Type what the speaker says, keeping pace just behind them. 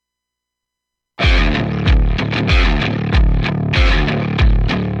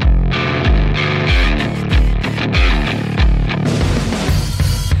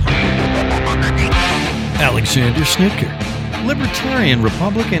Peter Snitker, libertarian,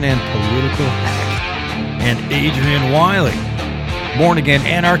 Republican, and political hack. And Adrian Wiley, born-again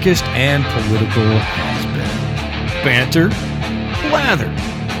anarchist and political has-been. Banter, blather,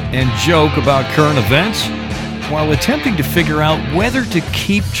 and joke about current events while attempting to figure out whether to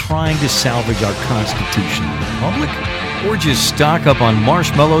keep trying to salvage our constitutional republic or just stock up on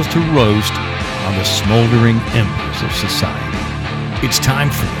marshmallows to roast on the smoldering embers of society. It's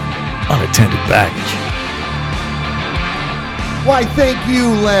time for Unattended Baggage. Why, thank you,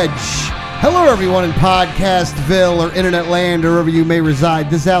 Ledge. Hello, everyone in Podcastville or Internet Land, or wherever you may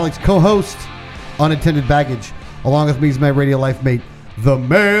reside. This is Alex, co-host, Unattended Baggage. Along with me is my radio life mate, the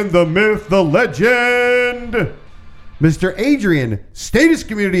man, the myth, the legend, Mr. Adrian, Status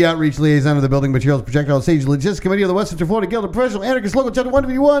Community Outreach Liaison of the Building Materials Projectile Stage Logistics Committee of the Western Florida Guild of Professional Anarchists, Local Chapter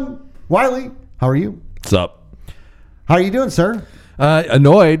 151. Wiley, how are you? What's up? How are you doing, sir?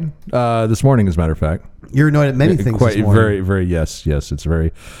 Annoyed this morning, as a matter of fact. You're annoyed at many things Quite, this morning. very, yes. It's a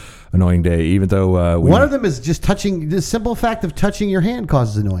very annoying day, even though... one of them is just touching, the simple fact of touching your hand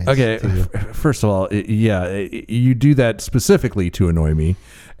causes annoyance. Okay, first of all, you do that specifically to annoy me,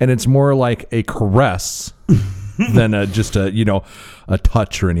 and it's more like a caress than just a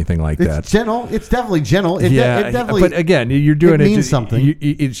touch or anything like that. It's gentle. It's definitely gentle. It definitely. But again, you're doing it means something.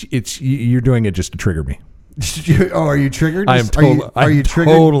 You're doing it just to trigger me. Oh, are you triggered? I'm triggered?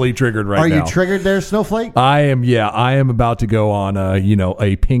 totally triggered right now. Are you triggered there, Snowflake? I am. Yeah, I am about to go on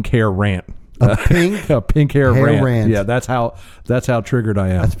a pink hair rant. A pink hair rant. Yeah, that's how triggered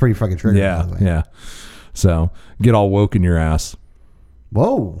I am. That's pretty fucking triggered. Yeah, by the way. yeah. So get all woke in your ass.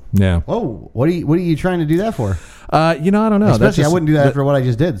 Whoa. Yeah. Whoa. What are you trying to do that for? I don't know. Especially, I wouldn't do that after what I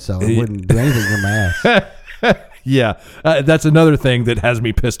just did, so I wouldn't do anything in my ass. Yeah, that's another thing that has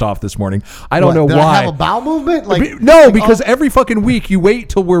me pissed off this morning. I don't know did why. I have a bowel movement? Because every fucking week you wait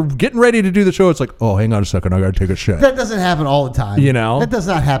till we're getting ready to do the show. It's like, oh, hang on a second, I gotta take a shit. That doesn't happen all the time. That does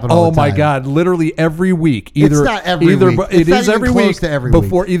not happen all the time. Oh my God, literally every week. It's not every week. It is every week. To every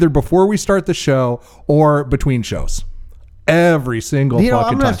before week. Either before we start the show or between shows. Every single fucking time.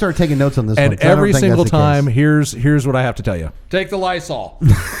 I'm going to start taking notes on this and one. And every single time, here's what I have to tell you. Take the Lysol.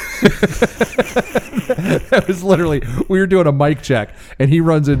 That was literally, we were doing a mic check, and he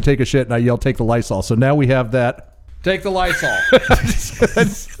runs in to take a shit, and I yell, take the Lysol. So now we have that. Take the Lysol.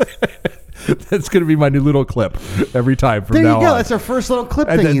 That's going to be my new little clip every time from now on. There you go. That's our first little clip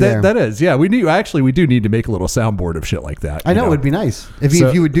thingy there. That is. Yeah, we do need to make a little soundboard of shit like that. I know. It would be nice if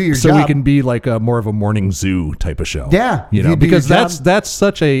you would do your job. So we can be like more of a morning zoo type of show. Yeah. Because that's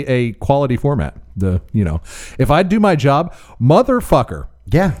such a quality format. If I do my job, motherfucker.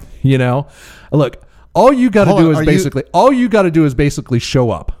 Yeah. Look, all you got to do is basically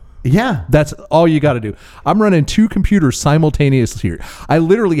show up. Yeah. That's all you got to do. I'm running two computers simultaneously here. I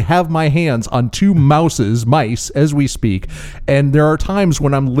literally have my hands on two mice as we speak, and there are times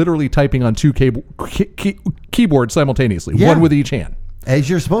when I'm literally typing on two keyboards simultaneously, one with each hand. As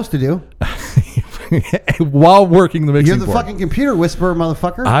you're supposed to do. While working the mixing board. You're the fucking computer whisperer,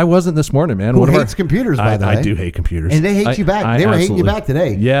 motherfucker. I wasn't this morning, man. Who hates computers, by the way? I do hate computers. And they hate you back. They were hating you back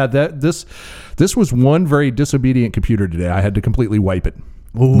today. Yeah, this was one very disobedient computer today. I had to completely wipe it.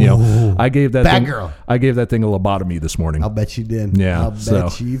 Ooh. I gave that bad thing, girl. I gave that thing a lobotomy this morning. I'll bet you did. Yeah, I'll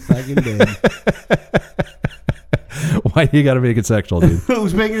bet you fucking did. Why you got to make it sexual, dude?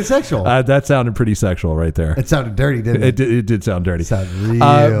 Who's making it sexual? That sounded pretty sexual right there. It sounded dirty, didn't it? It did sound dirty. It sounded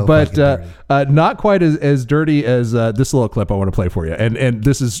real but dirty. Not quite as dirty as this little clip I want to play for you. And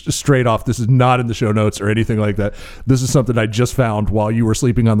this is straight off. This is not in the show notes or anything like that. This is something I just found while you were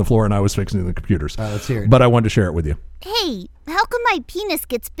sleeping on the floor and I was fixing the computers. All right, let's hear it. But I wanted to share it with you. Hey, how come my penis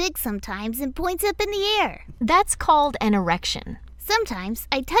gets big sometimes and points up in the air? That's called an erection. Sometimes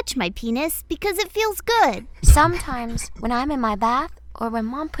I touch my penis because it feels good. Sometimes when I'm in my bath or when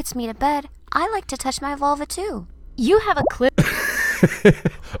Mom puts me to bed, I like to touch my vulva too. You have a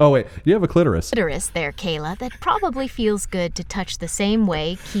Oh, wait. You have a clitoris. Clitoris there, Kayla, that probably feels good to touch the same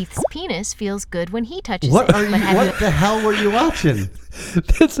way Keith's penis feels good when he touches what it. What the hell were you watching?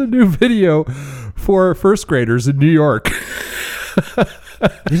 That's a new video for first graders in New York.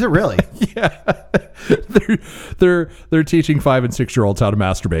 Is it really? Yeah. They're teaching 5 and 6 year olds how to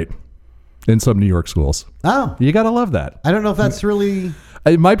masturbate in some New York schools. Oh. You got to love that. I don't know if that's really...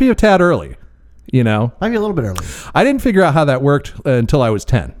 It might be a tad early, Might be a little bit early. I didn't figure out how that worked until I was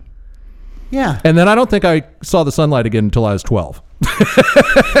 10. Yeah. And then I don't think I saw the sunlight again until I was 12.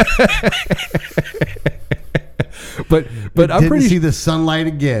 But I'm pretty see the sunlight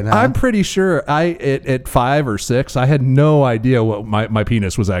again. Huh? I'm pretty sure at 5 or 6 I had no idea what my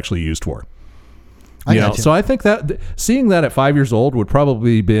penis was actually used for. I gotcha. So I think that seeing that at 5 years old would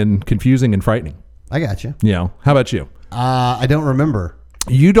probably been confusing and frightening. I got you. You know, how about you? I don't remember.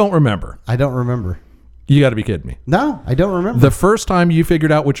 You don't remember. I don't remember. You got to be kidding me. No, I don't remember. The first time you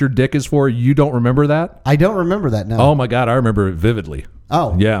figured out what your dick is for, you don't remember that? I don't remember that, no. Oh my God, I remember it vividly.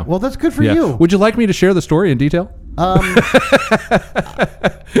 Oh. Yeah. Well, that's good for Yeah. you. Would you like me to share the story in detail?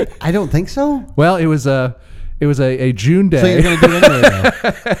 I don't think so. Well, it was a June day. So you're going to do it anyway,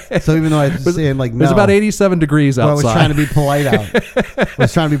 though. So even though I was saying, like, no. It was about 87 degrees Well, I outside. was trying to be polite out. I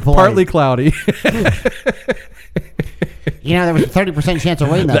was trying to be polite. Partly cloudy. You know, there was a 30% chance of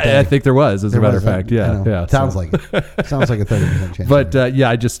rain that day. I think there was, as a matter of fact. I Yeah. know. Yeah. Sounds so- like it. Sounds like a 30% chance. But yeah,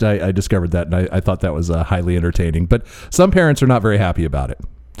 I discovered that, and I thought that was highly entertaining. But some parents are not very happy about it.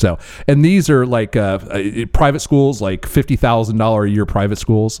 So, and these are like private schools, like $50,000 a year private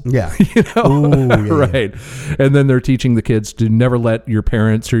schools. Yeah. You know? Ooh, yeah. Right. And then they're teaching the kids to never let your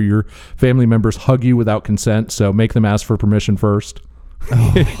parents or your family members hug you without consent. So make them ask for permission first.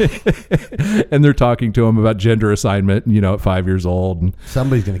 Oh. And they're talking to them about gender assignment, you know, at 5 years old. And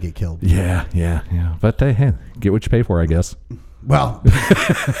Somebody's going to get killed. yeah. But hey, get what you pay for, I guess. Well,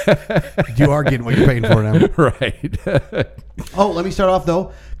 you are getting what you're paying for now. Right. Oh, let me start off,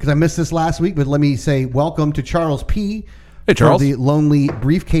 though, because I missed this last week, but let me say welcome to Charles P. Hey, Charles. For the Lonely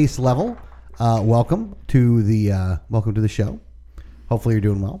Briefcase level. Welcome to the show. Hopefully you're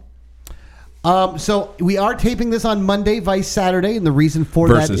doing well. So we are taping this on Monday, Vice Saturday, and the reason for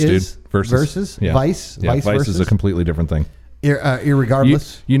Versus, that is dude. Versus. Yeah. Vice. Yeah, Vice Vice versus. is a completely different thing.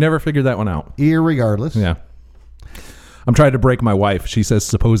 Irregardless. You never figured that one out. Irregardless. Yeah. I'm trying to break my wife. She says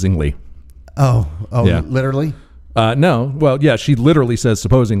supposedly. Oh, Yeah. literally? No. Well, yeah, she literally says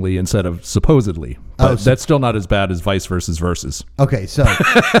supposedly instead of supposedly. But that's still not as bad as Vice versus versus. Okay, so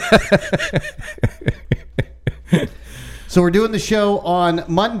so we're doing the show on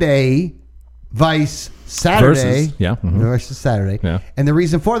Monday, Vice Saturday. Versus, yeah. Mhm. Versus Saturday. Yeah. And the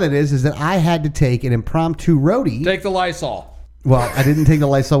reason for that is that I had to take an impromptu roadie. Take the Lysol. Well, I didn't take the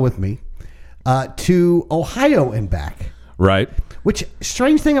Lysol with me. To Ohio and back. Right. Which,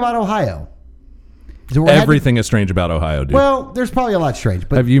 strange thing about Ohio. is that I had to- Everything is strange about Ohio, dude. well, there's probably a lot strange,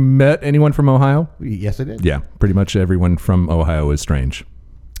 but Have you met anyone from Ohio? yes, I did. Yeah, pretty much everyone from Ohio is strange.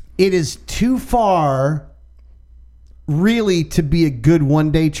 It is too far, really, to be a good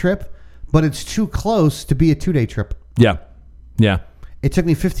one-day trip, but it's too close to be a two-day trip. Yeah. Yeah. It took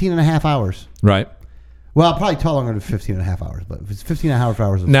me 15 and a half hours. Right. Well, probably longer than 15 and a half hours, but if it's 15 and a half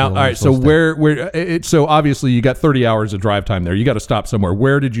hours. Now, all right. So so obviously you got 30 hours of drive time there. You got to stop somewhere.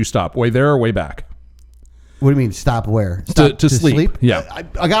 Where did you stop? Way there or way back? What do you mean stop where? Stop To sleep. Yeah.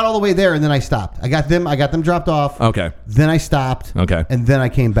 I got all the way there and then I stopped. I got them dropped off. Okay. Then I stopped. Okay. And then I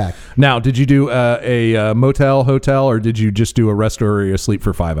came back. Now, did you do a motel, hotel, or did you just do a rest area sleep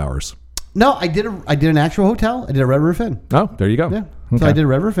for 5 hours? No, I did an actual hotel. I did a Red Roof Inn. Oh, there you go. Yeah. Okay. So I did a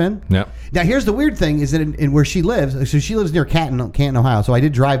Red Roof Inn. Yeah. Now here's the weird thing: is that in where she lives, so she lives near Canton, Ohio. So I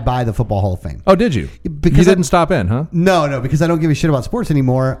did drive by the Football Hall of Fame. Oh, did you? Because you didn't stop in, huh? No, because I don't give a shit about sports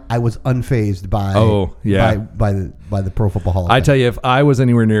anymore. I was unfazed by by the Pro Football Hall of Fame. I tell you, if I was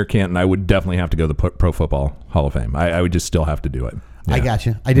anywhere near Canton, I would definitely have to go to the Pro Football Hall of Fame. I would just still have to do it. Yeah. I got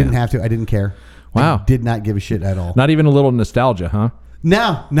you. I didn't have to. I didn't care. Wow. I did not give a shit at all. Not even a little nostalgia, huh?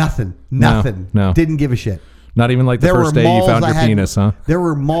 No, nothing. No. Didn't give a shit. Not even like the first day you found your penis, huh? There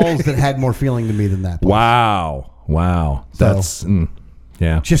were malls that had more feeling to me than that place. Wow. That's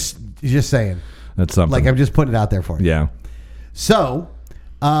yeah. Just saying. That's something. Like I'm just putting it out there for you. Yeah. So,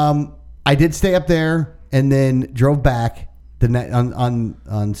 I did stay up there and then drove back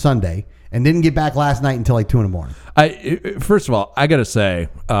on Sunday and didn't get back last night until like 2 a.m. First of all, I got to say,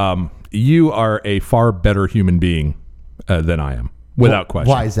 you are a far better human being than I am, without question.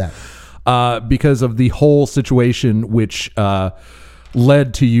 Why is that? Because of the whole situation, which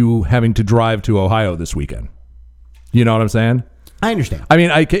led to you having to drive to Ohio this weekend. You know what I'm saying? I understand. I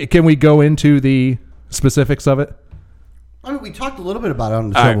mean, can we go into the specifics of it? I mean, we talked a little bit about it on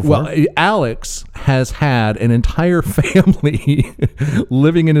the All show right, before. well, Alex has had an entire family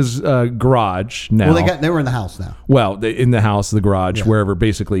living in his garage now. Well, they were in the house now. Well, in the house, the garage, wherever,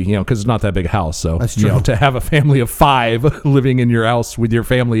 basically, because it's not that big a house. So, That's true. to have a family of 5 living in your house with your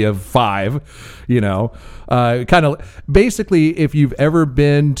family of 5, kind of basically, if you've ever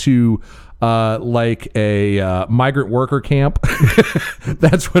been to like a migrant worker camp,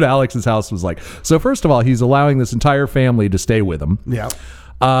 that's what Alex's house was like. So, first of all, he's allowing this entire family to stay with him. Yeah.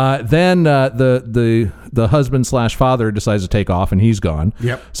 Then the husband / father decides to take off and he's gone.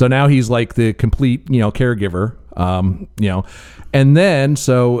 Yep. So now he's like the complete caregiver. And then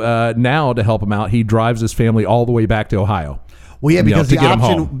now to help him out, he drives his family all the way back to Ohio. Well, yeah, because to get 'em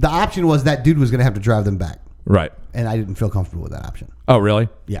home. the option was that dude was going to have to drive them back, Right. and I didn't feel comfortable with that option. Oh, really?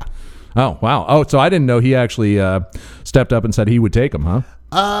 Yeah. Oh, wow. Oh, so I didn't know he actually stepped up and said he would take him, huh?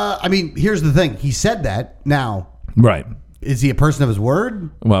 I mean, here's the thing. He said that. Now, Right. is he a person of his word?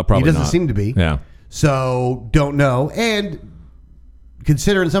 Well, probably He doesn't not. seem to be. Yeah. So don't know. And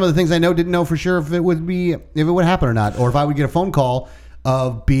considering some of the things I know, didn't know for sure if it would happen or not, or if I would get a phone call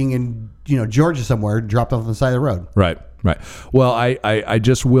of being in Georgia somewhere, dropped off on the side of the road. Right. Well, I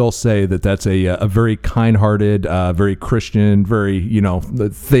just will say that that's a very kind-hearted, very Christian, very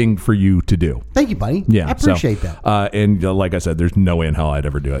thing for you to do. Thank you, buddy. Yeah, I appreciate that. And like I said, there's no way in hell I'd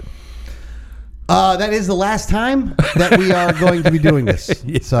ever do it. That is the last time that we are going to be doing this.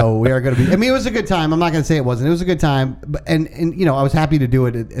 So we are going to be. I mean, it was a good time. I'm not going to say it wasn't. It was a good time, but, and I was happy to do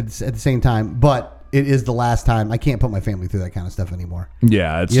it at the same time. But it is the last time. I can't put my family through that kind of stuff anymore.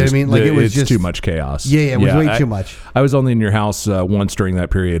 Yeah, it's You know what I just, mean? Like, it was it's just too much chaos. Yeah, it was way too much. I was only in your house once during that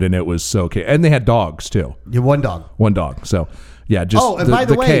period, and it was so chaos. And they had dogs too. You have one dog. One dog. So yeah, just Oh, and by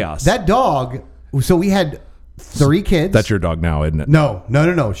the way, chaos. that dog. So we had 3 kids. That's your dog now, isn't it?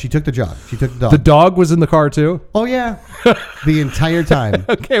 No. She took the job. She took the dog. The dog was in the car too. Oh yeah, the entire time.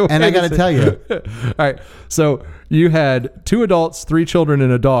 Okay, and I got to tell you, all right. So you had 2 adults, 3 children,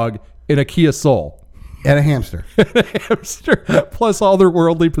 and a dog in a Kia Soul. and a hamster. Hamster, plus all their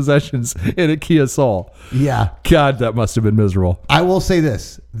worldly possessions in a Kia Soul. Yeah. God, that must have been miserable. I will say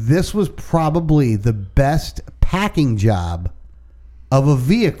this. This was probably the best packing job of a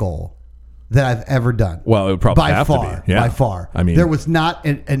vehicle that I've ever done. Well, it would probably by have far, to be. Yeah. By far. I mean, there was not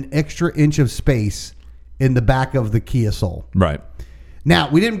an extra inch of space in the back of the Kia Soul. Right. Now,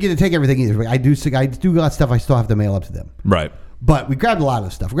 we didn't get to take everything either. I do got stuff I still have to mail up to them. Right. But we grabbed a lot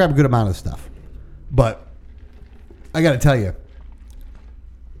of stuff. We grabbed a good amount of stuff. But I got to tell you,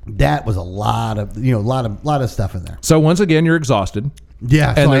 that was a lot of stuff in there. So once again, you're exhausted.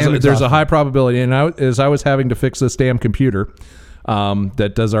 Yeah, so and there's a high probability. And as I was having to fix this damn computer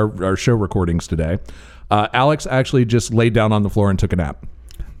that does our show recordings today, Alex actually just laid down on the floor and took a nap.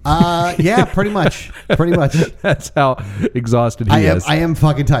 Yeah, pretty much. That's how exhausted he is. I am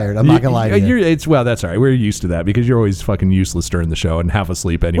fucking tired. I'm not gonna lie to you. Well, that's all right. We're used to that because you're always fucking useless during the show and half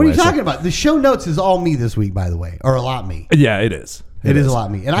asleep anyway. What are you talking about? The show notes is all me this week, by the way, or a lot me. Yeah, it is. It is a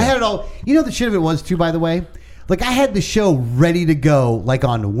lot me, and I had it all. You know, the shit of it was too. By the way, like I had the show ready to go, like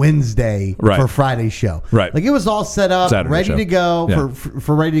on Wednesday for Friday's show. Right. Like it was all set up, Saturday ready show. to go Yeah.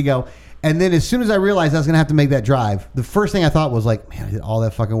 for ready to go. And then as soon as I realized I was going to have to make that drive, the first thing I thought was like, man, I did all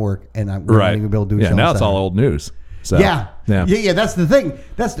that fucking work, and I'm not even be able to do it. Yeah, now it's all old news. So, yeah. yeah. That's the thing.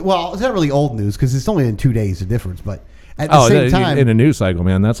 It's not really old news because it's only in 2 days of difference. But at the same time, in a news cycle,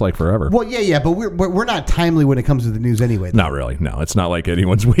 man, that's like forever. Well, yeah, but we're not timely when it comes to the news anyway. Though. Not really. No, it's not like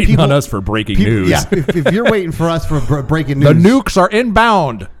anyone's waiting on us for breaking news. Yeah, if you're waiting for us for breaking news, the nukes are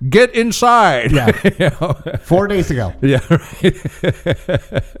inbound. Get inside. Yeah, 4 days to go. Yeah.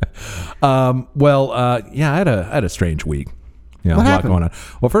 Right. I had a strange week. Yeah, What a lot happened? going on.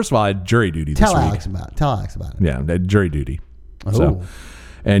 Well, first of all, I had jury duty Tell this week. Alex about it. Yeah, I had jury duty. Oh. So,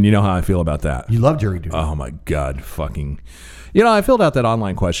 and you know how I feel about that. You love jury duty. Oh my God, fucking. I filled out that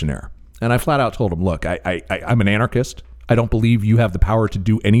online questionnaire and I flat out told him, look, I'm an anarchist. I don't believe you have the power to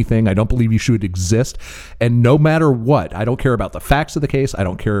do anything. I don't believe you should exist. And no matter what, I don't care about the facts of the case. I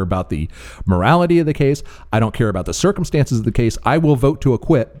don't care about the morality of the case. I don't care about the circumstances of the case. I will vote to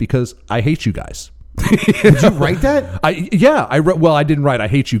acquit because I hate you guys. Did you write that? I wrote. Well, I didn't write I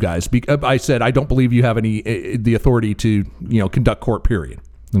hate you guys. I said I don't believe you have the authority to conduct court. Period.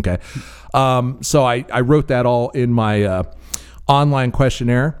 Okay. So I wrote that all in my online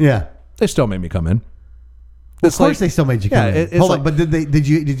questionnaire. Yeah. They still made me come in. Of course, they still made you come in. Hold on, but did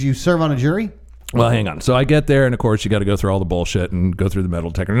you serve on a jury? Well, hang on. So I get there, and of course, you got to go through all the bullshit and go through the metal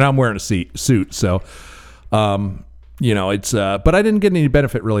detector. Now I'm wearing a suit, so it's. But I didn't get any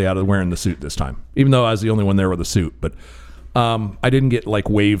benefit really out of wearing the suit this time, even though I was the only one there with a suit. But I didn't get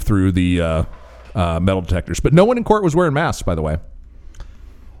waved through the metal detectors. But no one in court was wearing masks, by the way.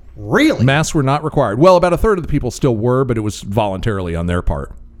 Really? Masks were not required. Well, about a third of the people still were, but it was voluntarily on their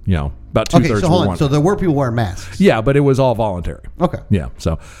part. About 2/3 Okay, so hold were on. So there were people wearing masks. Yeah, but it was all voluntary. Okay. Yeah.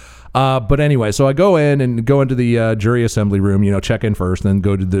 So, but anyway, so I go into the jury assembly room, check in first, then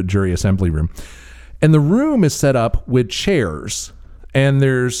go to the jury assembly room. And the room is set up with chairs. And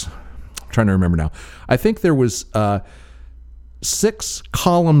I'm trying to remember now. I think there was 6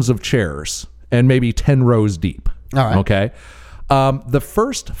 columns of chairs and maybe 10 rows deep. All right. Okay. The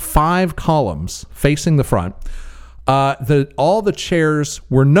first 5 columns facing the front, all the chairs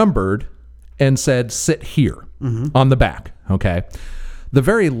were numbered and said, sit here on the back. Okay. The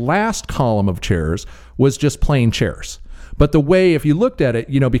very last column of chairs was just plain chairs. But the way, if you looked at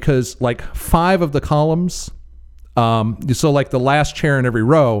it, because 5 of the columns So like the last chair in every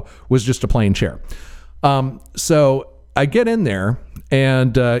row was just a plain chair. So I get in there,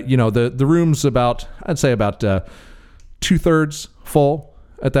 and the room's about, I'd say about 2/3 full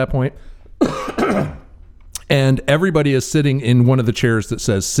at that point. And everybody is sitting in one of the chairs that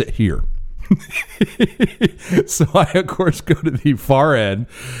says sit here. So I, of course, go to the far end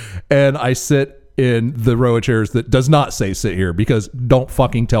and I sit in the row of chairs that does not say sit here, because don't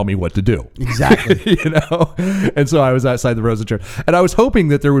fucking tell me what to do. Exactly. And so I was outside the rows of chairs, and I was hoping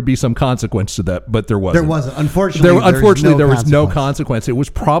that there would be some consequence to that, but there wasn't. There wasn't. Unfortunately, there was no consequence. It was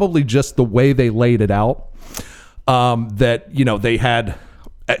probably just the way they laid it out. That they had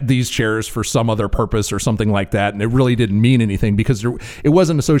these chairs for some other purpose or something like that, and it really didn't mean anything because it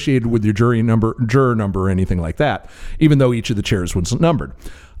wasn't associated with your juror number or anything like that, even though each of the chairs was numbered.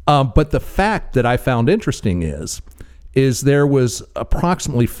 But the fact that I found interesting is there was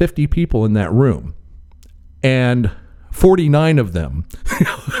approximately 50 people in that room, and 49 of them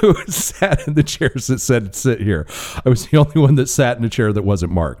who sat in the chairs that said sit here. I was the only one that sat in a chair that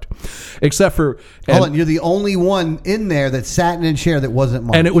wasn't marked, except for... Hold on, you're the only one in there that sat in a chair that wasn't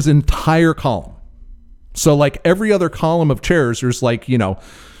marked. And it was an entire column. So like every other column of chairs, there's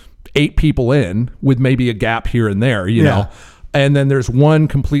 8 people in with maybe a gap here and there, you know. And then there's one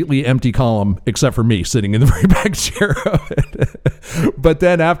completely empty column except for me sitting in the very back chair of it. But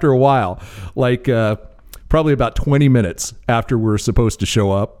then after a while, probably about 20 minutes after we're supposed to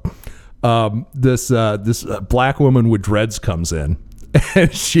show up, this black woman with dreads comes in,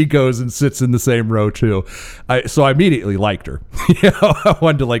 and she goes and sits in the same row too. So I immediately liked her. I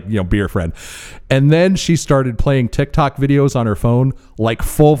wanted to be her friend. And then she started playing TikTok videos on her phone,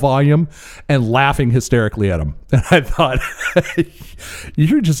 full volume, and laughing hysterically at them. And I thought,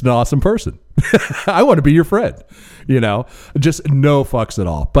 you're just an awesome person. I want to be your friend. Just no fucks at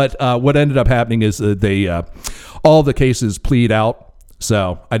all. But what ended up happening is all the cases plead out.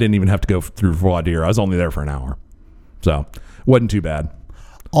 So I didn't even have to go through voir dire. I was only there for an hour. So wasn't too bad.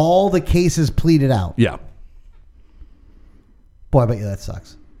 All the cases pleaded out. Yeah. Boy, I bet you that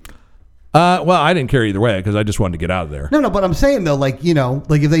sucks. Well, I didn't care either way because I just wanted to get out of there. No, but I'm saying though, if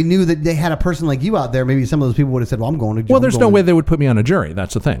they knew that they had a person like you out there, maybe some of those people would have said, "Well, I'm going to jail." Well, there's no way they would put me on a jury.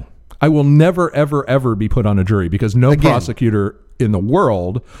 That's the thing. I will never, ever, ever be put on a jury because no prosecutor in the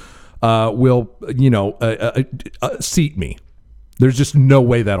world will, seat me. There's just no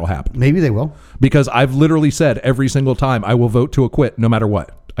way that'll happen. Maybe they will. Because I've literally said every single time I will vote to acquit no matter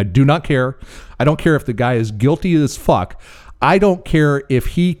what. I do not care. I don't care if the guy is guilty as fuck. I don't care if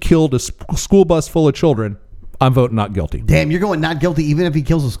he killed a school bus full of children. I'm voting not guilty. Damn, you're going not guilty even if he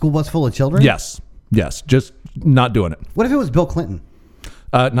kills a school bus full of children? Yes. Just not doing it. What if it was Bill Clinton?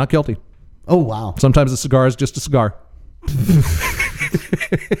 Not guilty. Oh, wow. Sometimes a cigar is just a cigar.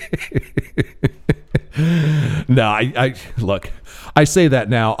 No, I look, I say that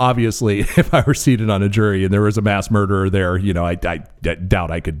now. Obviously, if I were seated on a jury and there was a mass murderer there, I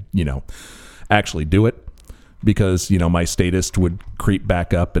doubt I could, actually do it because, my statist would creep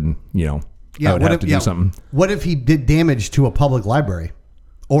back up and, I would have to do something. What if he did damage to a public library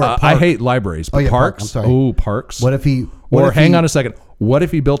or a park? I hate libraries, but parks. I'm sorry. Oh, parks. What if he? Hang on a second. What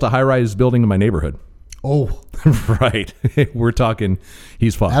if he built a high-rise building in my neighborhood? Oh, right. We're talking.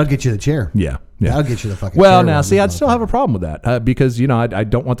 He's fucked. That'll get you the chair. Yeah. That'll get you the fucking. Well, chair now see, I'd still have a problem with that because I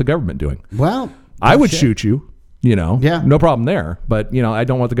don't want the government doing. Well, I would shoot you. Yeah, no problem there. But I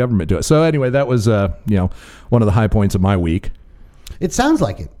don't want the government to do it. So anyway, that was one of the high points of my week. It sounds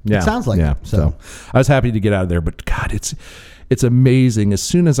like it. Yeah. It sounds like it. So I was happy to get out of there. But God, it's amazing. As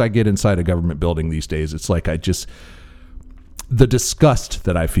soon as I get inside a government building these days, it's like the disgust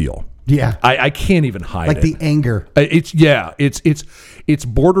that I feel. Yeah, I can't even hide it. Like the anger. It's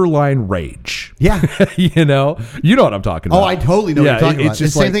borderline rage. Yeah, you know what I'm talking about. Oh, I totally know what you're talking about. It's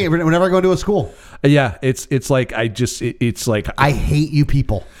the same thing whenever I go to a school. Yeah, it's like I hate you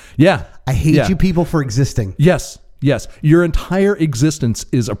people. Yeah, I hate you people for existing. Yes. Your entire existence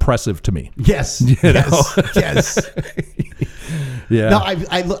is oppressive to me. Yes. Yes. Yeah. No,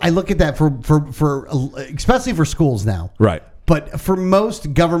 I look at that for especially for schools now. Right. But for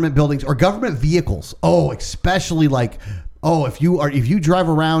most government buildings or government vehicles, especially if you drive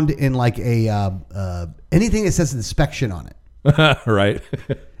around in anything that says inspection on it. Right.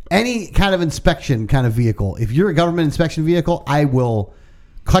 Any kind of inspection kind of vehicle. If you're a government inspection vehicle, I will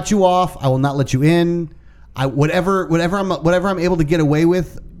cut you off. I will not let you in. Whatever I'm able to get away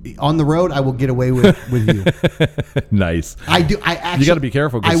with on the road, I will get away with you. Nice. I do. I actually. You got to be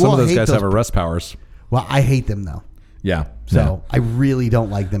careful because some of those guys have arrest powers. Well, I hate them though. Yeah. So I really don't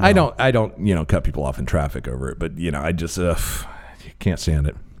like them. I don't cut people off in traffic over it, but I just can't stand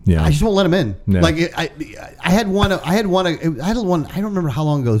it. Yeah. I just won't let them in. Yeah. Like I had one. I don't remember how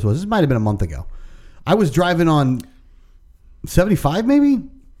long ago this was. This might have been a month ago. I was driving on 75, maybe.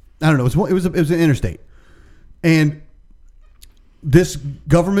 I don't know. It was an interstate, and this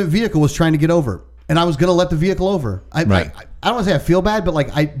government vehicle was trying to get over, and I was going to let the vehicle over. I don't want to say I feel bad, but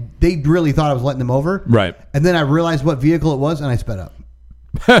like they really thought I was letting them over. Right. And then I realized what vehicle it was, and I sped up.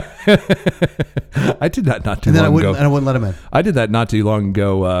 I did that not too And then long ago. I wouldn't let him in. I did that not too long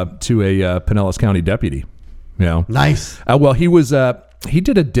ago to a Pinellas County deputy. You know, Nice. Well, he was. He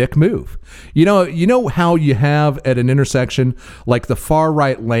did a dick move. You know how you have at an intersection, like the far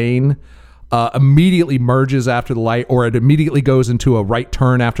right lane immediately merges after the light, or it immediately goes into a right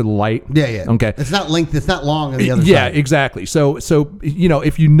turn after the light. Yeah. Okay. It's not linked. It's not long on the other side. Yeah, exactly. So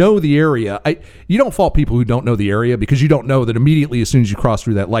if you know the area, you don't fault people who don't know the area, because you don't know that immediately as soon as you cross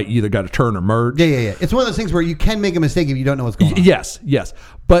through that light, you either got to turn or merge. Yeah. It's one of those things where you can make a mistake if you don't know what's going on. Yes.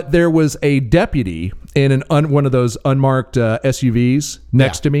 But there was a deputy in one of those unmarked SUVs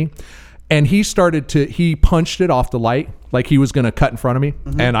next to me, and he punched it off the light like he was going to cut in front of me,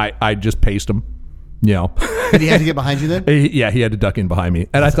 and I just paced him. You know. Did he have to get behind you then? Yeah, he had to duck in behind me.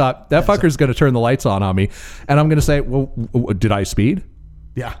 And I thought, that fucker's going to turn the lights on me. And I'm going to say, well, did I speed?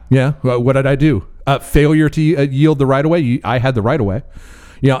 Yeah. Yeah. Well, what did I do? Failure to yield the right of way? I had the right of way.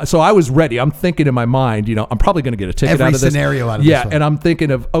 So I was ready. I'm thinking in my mind, I'm probably going to get a ticket Every out of this. scenario out of yeah, this. and I'm thinking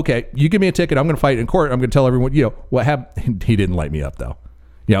of, okay, you give me a ticket, I'm going to fight in court. I'm going to tell everyone, what happened. He didn't light me up, though.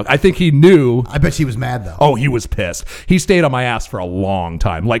 I think he knew. I bet she was mad, though. Oh, he was pissed. He stayed on my ass for a long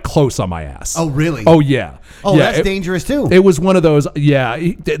time, like close on my ass. Oh, really? Oh, yeah. Oh, yeah, that's dangerous, too. It was one of those,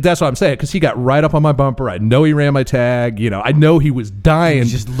 that's what I'm saying, because he got right up on my bumper. I know he ran my tag. I know he was dying. He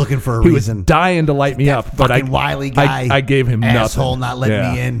was just looking for a he reason. Was dying to light me That up. But fucking wily guy. I gave him asshole nothing. not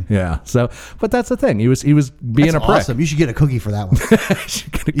letting me in. Yeah. So, but that's the thing. He was being That's a prick. awesome. You should get a cookie for that one.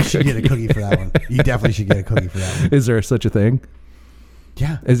 You should get a cookie for that one. You definitely should get a cookie for that one. Is there such a thing?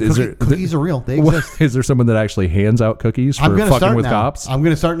 Yeah. Is cookies are real. They exist. Is there someone that actually hands out cookies for I'm gonna fucking start with now. cops? I'm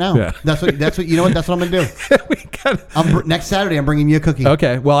going to start now. Yeah. That's what you know what? That's what I'm going to do. Next Saturday, I'm bringing you a cookie.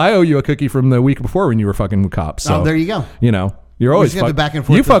 Okay. Well, I owe you a cookie from the week before when you were fucking with cops. So, there you go. You're always just have the back and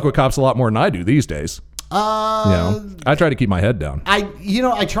forth You thing. fuck with cops a lot more than I do these days. I try to keep my head down.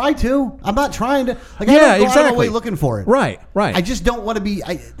 I try to. I'm not trying to. Like, I Yeah, don't go out of my exactly. way looking for it. Right. I just don't want to be.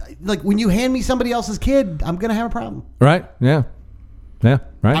 Like when you hand me somebody else's kid, I'm gonna have a problem. Right. Yeah. Yeah.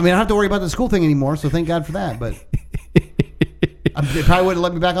 Right. I mean, I don't have to worry about the school thing anymore, so thank God for that. But they probably wouldn't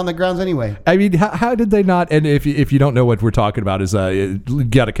let me back on the grounds anyway. I mean, how did they not? And if you don't know what we're talking about, is you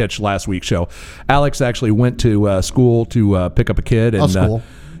got to catch last week's show. Alex actually went to school to pick up a kid. And,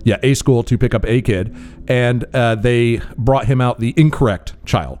 a school to pick up a kid, and they brought him out the incorrect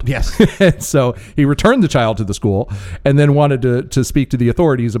child. Yes. And so he returned the child to the school, and then wanted to speak to the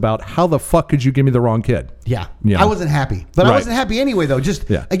authorities about how the fuck could you give me the wrong kid? Yeah. Yeah. I wasn't happy, but I Right. wasn't happy anyway. Though, just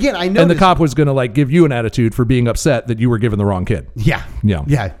Yeah. again, I know. And the cop was going to give you an attitude for being upset that you were given the wrong kid. Yeah.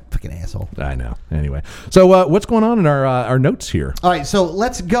 Yeah. Fucking asshole. I know. Anyway, so what's going on in our notes here? All right, so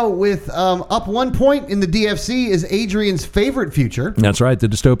let's go with up 1 point in the DFC is Adrian's favorite future. That's right. The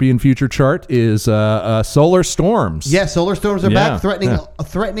dystopian future chart is solar storms. Yeah, solar storms are Yeah, back,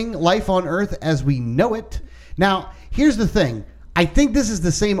 threatening life on Earth as we know it. Now, here's the thing. I think this is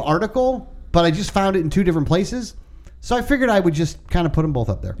the same article, but I just found it in two different places. So I figured I would just kind of put them both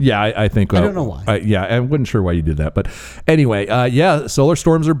up there. Yeah, I think. I don't know why. I wasn't sure why you did that, but anyway, solar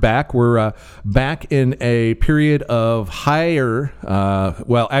storms are back. We're back in a period of higher,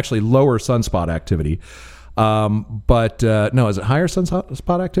 lower sunspot activity. No, is it higher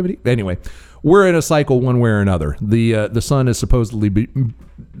sunspot activity? Anyway, we're in a cycle one way or another. The sun is supposedly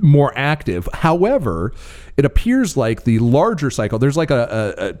more active. However, it appears like the larger cycle, there's like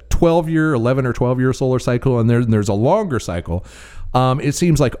a 12-year, 11 or 12-year solar cycle, and there's a longer cycle. It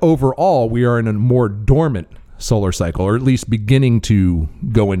seems like overall we are in a more dormant solar cycle, or at least beginning to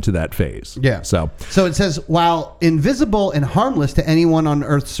go into that phase. Yeah. So it says, while invisible and harmless to anyone on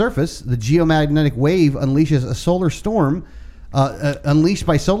Earth's surface, the geomagnetic wave unleashes a solar storm. Unleashed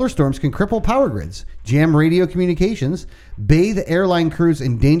by solar storms can cripple power grids, jam radio communications, bathe airline crews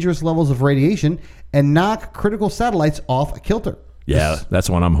in dangerous levels of radiation, and knock critical satellites off kilter. yeah, that's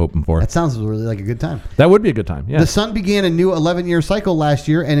what I'm hoping for. That sounds really like a good time. That would be a good time. Yeah. The sun began a new 11-year cycle last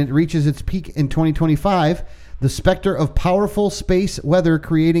year, and it reaches its peak in 2025. The specter of powerful space weather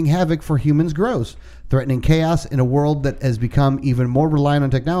creating havoc for humans grows, threatening chaos in a world that has become even more reliant on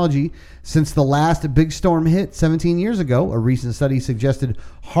technology. Since the last big storm hit 17 years ago, a recent study suggested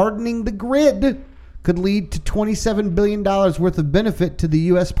hardening the grid could lead to $27 billion worth of benefit to the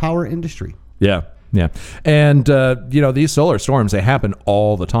U.S. power industry. Yeah. Yeah. And, these solar storms, they happen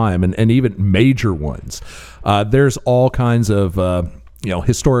all the time, and even major ones. There's all kinds of,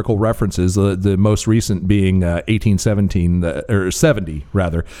 historical references, the most recent being 1817, or 70,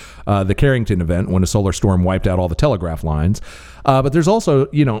 rather, the Carrington event when a solar storm wiped out all the telegraph lines. But there's also,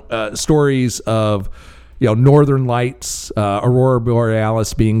 stories of, northern lights, aurora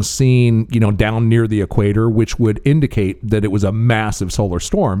borealis being seen, down near the equator, which would indicate that it was a massive solar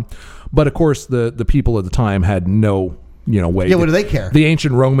storm. But of course, the people at the time had no, way. Yeah, what do they care? The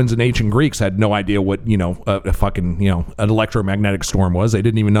ancient Romans and ancient Greeks had no idea what, a fucking, an electromagnetic storm was. They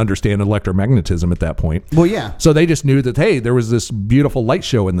didn't even understand electromagnetism at that point. Well, yeah. So they just knew that, hey, there was this beautiful light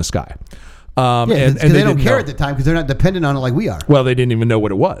show in the sky. And they don't care at the time because they're not dependent on it like we are. Well, they didn't even know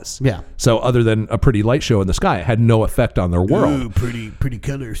what it was. Yeah. So other than a pretty light show in the sky, it had no effect on their world. Ooh, pretty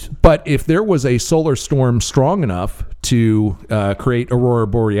colors. But if there was a solar storm strong enough to create aurora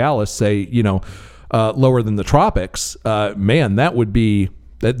borealis, say, lower than the tropics, man, that would be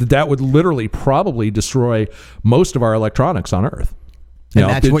that would literally probably destroy most of our electronics on Earth. And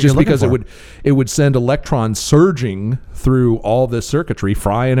that's what just you're looking because for. it would send electrons surging through all this circuitry,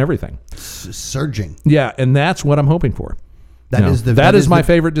 frying everything. Surging. Yeah, and that's what I'm hoping for. That is my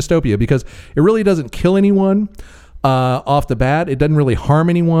favorite dystopia because it really doesn't kill anyone off the bat. It doesn't really harm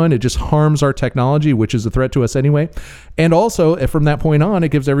anyone. It just harms our technology, which is a threat to us anyway. And also, from that point on, it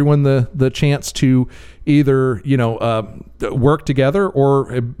gives everyone the chance to either work together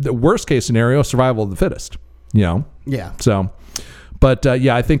or, the worst case scenario, survival of the fittest. Yeah. So. But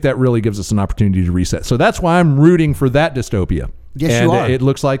I think that really gives us an opportunity to reset. So that's why I'm rooting for that dystopia. Yes, and you are. It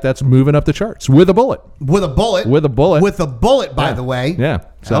looks like that's moving up the charts with a bullet. With a bullet. By the way. Yeah.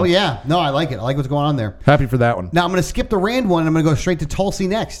 So. Oh, yeah. No, I like it. I like what's going on there. Happy for that one. Now, I'm going to skip the Rand one. And I'm going to go straight to Tulsi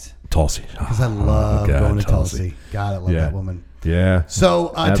next. Tulsi. Because I love going to Tulsi. God, I love that woman. Yeah.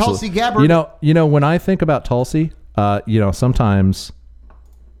 So, Tulsi Gabbard. When I think about Tulsi, sometimes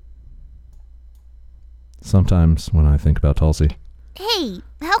when I think about Tulsi. Hey,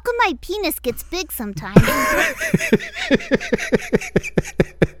 how come my penis gets big sometimes?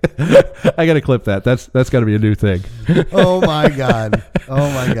 I got to clip that. That's got to be a new thing. Oh my god.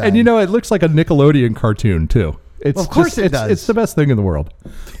 And it looks like a Nickelodeon cartoon too. Of course it does. It's the best thing in the world.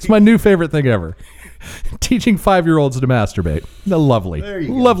 It's my new favorite thing ever. Teaching 5-year-olds to masturbate.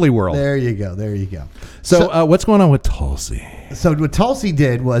 Lovely world. There you go. So what's going on with Tulsi? So what Tulsi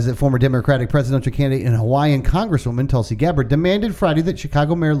did was that former Democratic presidential candidate and Hawaiian Congresswoman Tulsi Gabbard demanded Friday that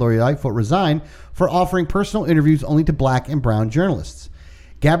Chicago Mayor Lori Lightfoot resign for offering personal interviews only to black and brown journalists.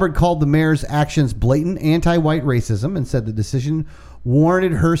 Gabbard called the mayor's actions blatant anti-white racism and said the decision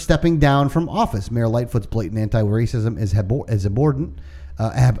warranted her stepping down from office. Mayor Lightfoot's blatant anti-racism is abhorrent.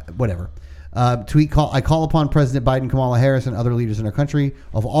 Tweet call. I call upon President Biden, Kamala Harris, and other leaders in our country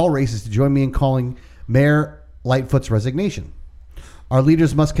of all races to join me in calling Mayor Lightfoot's resignation. Our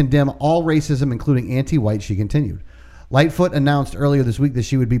leaders must condemn all racism, including anti-white, she continued. Lightfoot announced earlier this week that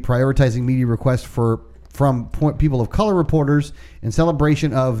she would be prioritizing media requests from people of color reporters in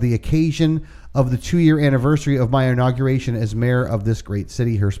celebration of the occasion of the 2-year anniversary of my inauguration as mayor of this great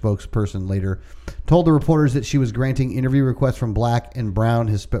city. Her spokesperson later told the reporters that she was granting interview requests from black and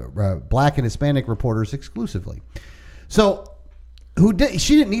Hispanic reporters exclusively. So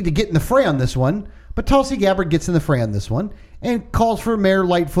she didn't need to get in the fray on this one, but Tulsi Gabbard gets in the fray on this one and calls for Mayor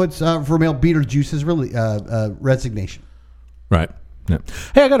Lightfoot's, for Mayor Beetlejuice's resignation. Right. Yeah.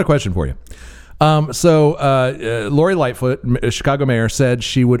 Hey, I got a question for you. Lori Lightfoot, Chicago mayor, said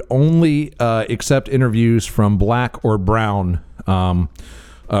she would only accept interviews from black or brown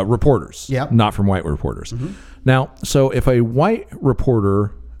reporters, not from white reporters. Mm-hmm. Now, so if a white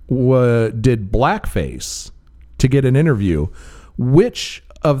reporter did blackface to get an interview, which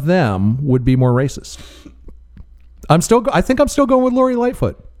of them would be more racist? I think I'm still going with Lori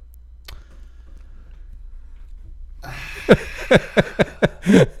Lightfoot.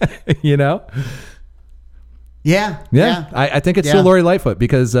 Yeah. I think it's still Lori Lightfoot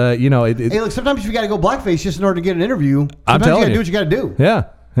because hey, look, sometimes you got to go blackface just in order to get an interview. Sometimes you got to do what you got to do.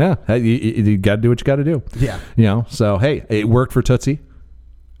 Yeah. Hey, you got to do what you got to do. Yeah. So hey, it worked for Tootsie.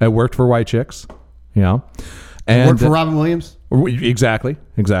 It worked for white chicks. And it worked for Robin Williams. Exactly.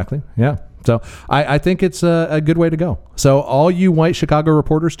 Yeah. So I think it's a good way to go. So all you white Chicago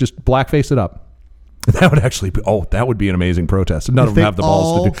reporters, just blackface it up. That would actually be, that would be an amazing protest. None of them have the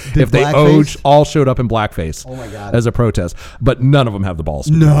balls to do. did If they blackface? all showed up in blackface Oh my God. as a protest, but none of them have the balls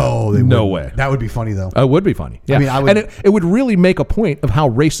to do No, that. they No wouldn't. way. That would be funny though. It would be funny. Yeah. mean, I would- and it would really make a point of how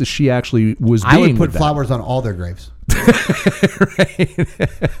racist she actually was being. I would put with that. flowers on all their graves.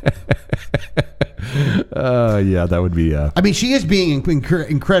 Yeah, that would be. I mean, she is being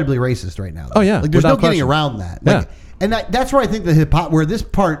incredibly racist right now. Though. Oh, yeah, like there's no without getting question. around that. Like, Yeah. and that's where I think where this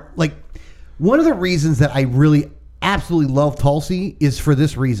part, like, one of the reasons that I really absolutely love Tulsi is for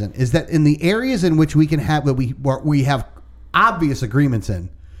this reason: is that in the areas in which we can have where we have obvious agreements in,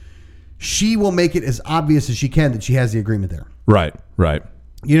 she will make it as obvious as she can that she has the agreement there. Right. Right.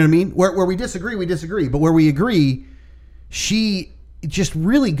 You know what I mean? Where we disagree, we disagree. But where we agree, she just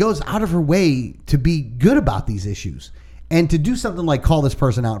really goes out of her way to be good about these issues and to do something like call this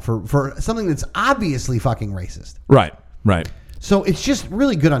person out for something that's obviously fucking racist. Right. Right. So it's just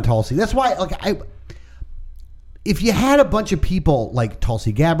really good on Tulsi. That's why, like, if you had a bunch of people like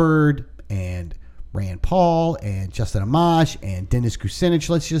Tulsi Gabbard and Rand Paul and Justin Amash and Dennis Kucinich,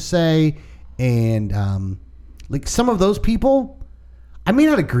 let's just say, and like some of those people, I may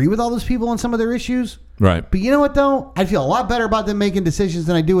not agree with all those people on some of their issues. Right. But you know what, though? I'd feel a lot better about them making decisions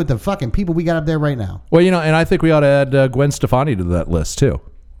than I do with the fucking people we got up there right now. Well, and I think we ought to add Gwen Stefani to that list too.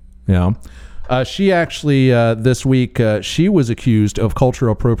 She actually this week she was accused of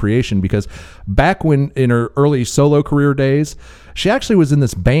cultural appropriation because back when in her early solo career days, she actually was in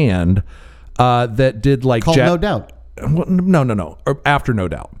this band that did like Called No Doubt. Well, no. After No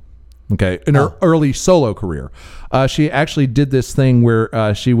Doubt. Okay. In her early solo career, she actually did this thing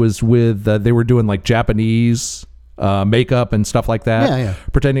where she was with, they were doing like Japanese makeup and stuff like that. Yeah.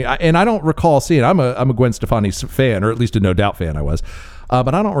 Pretending. And I don't recall seeing, I'm a Gwen Stefani fan, or at least a No Doubt fan I was.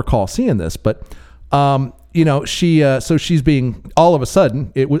 But I don't recall seeing this. But, so she's being, all of a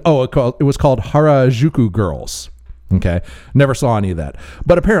sudden, it was called Harajuku Girls. Okay. Never saw any of that.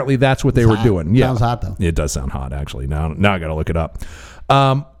 But apparently that's what they were doing. Yeah. Sounds hot, though. It does sound hot, actually. Now I got to look it up.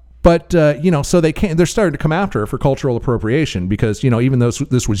 But so they're starting to come after her for cultural appropriation because, even though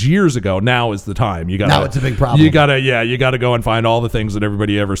this was years ago, now is the time. Now it's a big problem. You gotta go and find all the things that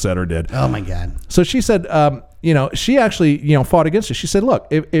everybody ever said or did. Oh my God. So she said, she actually, fought against it. She said, look,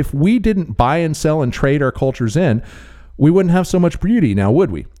 if we didn't buy and sell and trade our cultures in, we wouldn't have so much beauty now,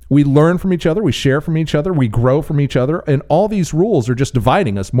 would we? We learn from each other, we share from each other, we grow from each other, and all these rules are just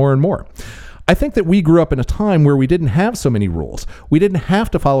dividing us more and more. I think that we grew up in a time where we didn't have so many rules. We didn't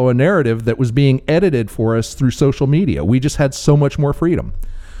have to follow a narrative that was being edited for us through social media. We just had so much more freedom.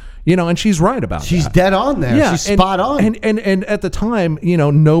 And she's right about that. She's dead on there. Yeah, She's spot on. And at the time,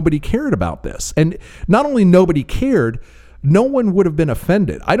 nobody cared about this. And not only nobody cared, no one would have been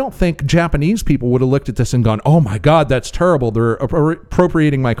offended. I don't think Japanese people would have looked at this and gone, oh my God, that's terrible. They're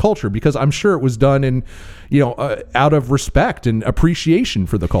appropriating my culture, because I'm sure it was done in, out of respect and appreciation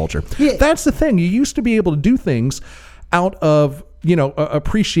for the culture. Yeah. That's the thing. You used to be able to do things out of,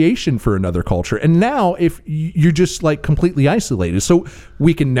 appreciation for another culture. And now if you're just like completely isolated, so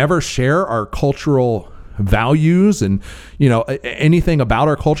we can never share our cultural values and anything about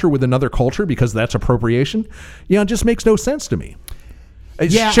our culture with another culture because that's appropriation. It just makes no sense to me.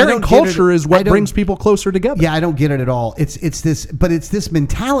 Yeah, I sharing don't get culture it. is what brings people closer together. Yeah, I don't get it at all. It's this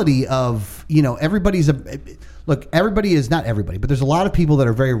mentality of everybody is not everybody, but there's a lot of people that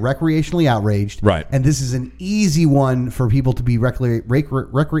are very recreationally outraged, right? And this is an easy one for people to be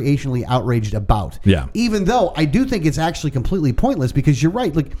recreationally outraged about. Yeah, even though I do think it's actually completely pointless, because you're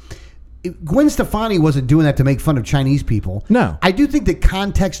right, like. Gwen Stefani wasn't doing that to make fun of Chinese people. No. I do think that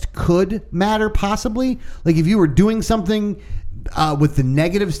context could matter, possibly. Like if you were doing something with the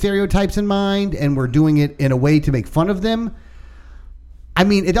negative stereotypes in mind and were doing it in a way to make fun of them, I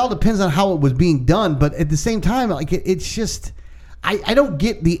mean, it all depends on how it was being done. But at the same time, like it's just... I don't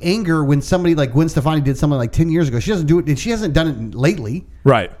get the anger when somebody like Gwen Stefani did something like 10 years ago. She doesn't do it, and she hasn't done it lately.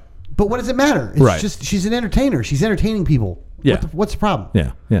 Right. But what does it matter? It's just she's an entertainer. She's entertaining people. Yeah. What's the problem?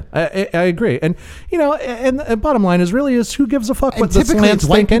 Yeah. I agree. And, and the bottom line is who gives a fuck what the slants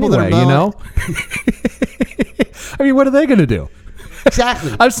white think anyway, I mean, what are they going to do?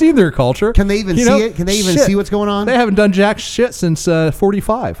 Exactly. I've seen their culture. Can they even see it? Can they even see what's going on? They haven't done jack shit since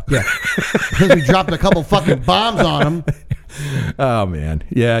 45. Yeah. Because we dropped a couple fucking bombs on them. Oh, man.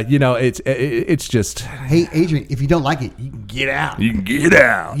 Yeah, it's just... Hey, Adrian, if you don't like it, you can get out. You can get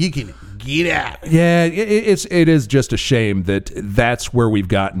out. Yeah, it is just a shame that that's where we've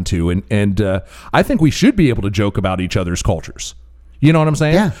gotten to. And I think we should be able to joke about each other's cultures. You know what I'm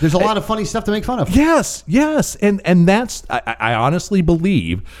saying? Yeah, there's a lot of funny stuff to make fun of. Yes, and that's I honestly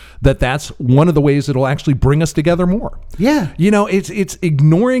believe that's one of the ways it'll actually bring us together more. Yeah. It's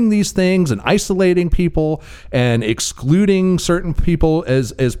ignoring these things and isolating people and excluding certain people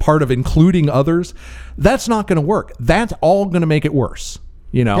as part of including others. That's not going to work. That's all going to make it worse.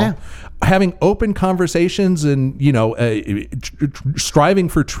 Having open conversations and striving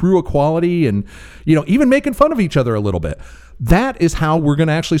for true equality and even making fun of each other a little bit. That is how we're going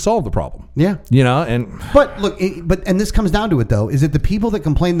to actually solve the problem. Yeah. But look, and this comes down to it though, is that the people that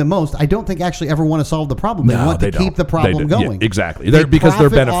complain the most, I don't think actually ever want to solve the problem. They want to keep the problem going. Yeah, exactly. Because they're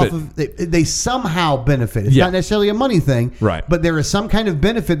benefit. They somehow benefit. It's not necessarily a money thing. Right. But there is some kind of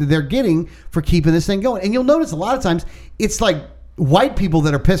benefit that they're getting for keeping this thing going. And you'll notice a lot of times it's like white people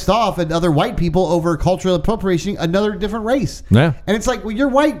that are pissed off at other white people over cultural appropriation, another different race. Yeah. And it's like, well, you're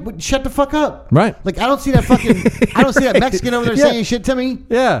white, but shut the fuck up. Right. Like, I don't see that Mexican over there saying shit to me.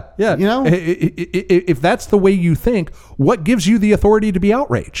 Yeah. If that's the way you think, what gives you the authority to be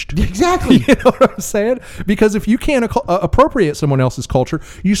outraged? Exactly. You know what I'm saying? Because if you can't appropriate someone else's culture,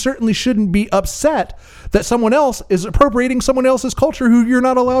 you certainly shouldn't be upset that someone else is appropriating someone else's culture who you're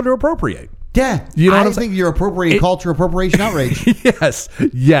not allowed to appropriate. Yeah, I think you're appropriating culture, appropriation, outrage.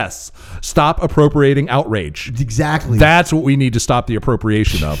 Yes. Stop appropriating outrage. Exactly. That's what we need to stop the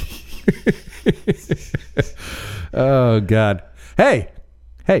appropriation of. Oh, God. Hey,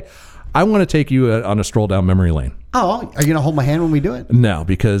 I want to take you on a stroll down memory lane. Oh, are you going to hold my hand when we do it? No,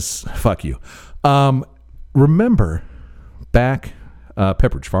 because fuck you. Remember back,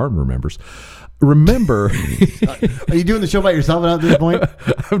 Pepperidge Farm remembers. Remember, are you doing the show by yourself at this point?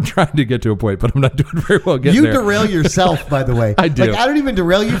 I'm trying to get to a point, but I'm not doing very well getting there. You derail yourself, by the way. I do. Like, I don't even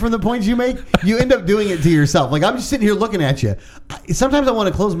derail you from the points you make. You end up doing it to yourself. Like, I'm just sitting here looking at you. Sometimes I want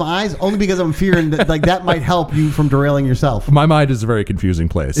to close my eyes only because I'm fearing that that might help you from derailing yourself. My mind is a very confusing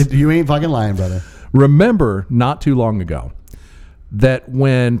place. You ain't fucking lying, brother. Remember, not too long ago, that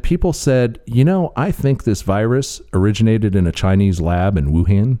when people said, I think this virus originated in a Chinese lab in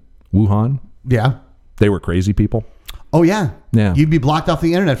Wuhan. Yeah. They were crazy people. Oh, yeah. Yeah. You'd be blocked off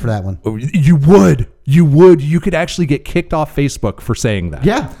the internet for that one. You would. You could actually get kicked off Facebook for saying that.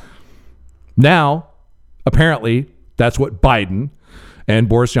 Yeah. Now, apparently, that's what Biden and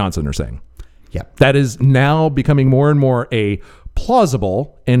Boris Johnson are saying. Yeah. That is now becoming more and more a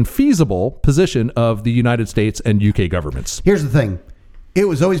plausible and feasible position of the United States and UK governments. Here's the thing. It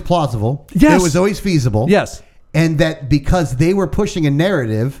was always plausible. Yes. It was always feasible. Yes. And that because they were pushing a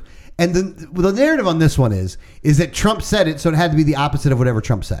narrative, and the narrative on this one is that Trump said it, so it had to be the opposite of whatever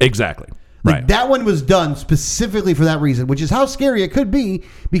Trump said. Exactly. Like, right. That one was done specifically for that reason, which is how scary it could be,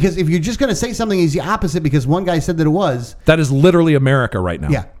 because if you're just going to say something is the opposite because one guy said that it was. That is literally America right now.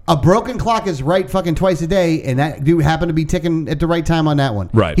 Yeah. A broken clock is right fucking twice a day, and that dude happened to be ticking at the right time on that one.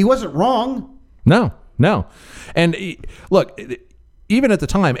 Right. He wasn't wrong. No. And look, even at the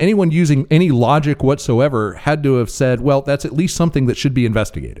time, anyone using any logic whatsoever had to have said, well, that's at least something that should be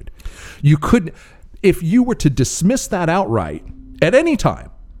investigated. You couldn't, if you were to dismiss that outright at any time,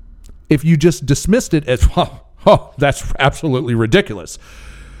 if you just dismissed it as, oh, that's absolutely ridiculous.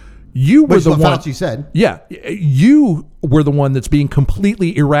 You were the one. Fauci said. Yeah, you were the one that's being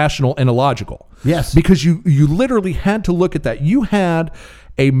completely irrational and illogical. Yes. Because you literally had to look at that. You had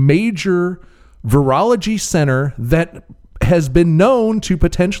a major virology center that has been known to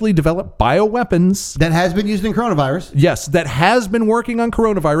potentially develop bioweapons. That has been used in coronavirus. Yes, that has been working on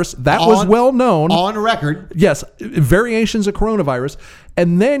coronavirus. That was well known. On record. Yes, variations of coronavirus.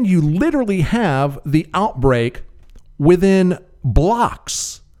 And then you literally have the outbreak within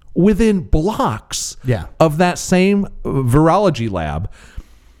blocks of that same virology lab.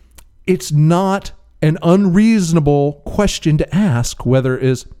 It's not an unreasonable question to ask whether it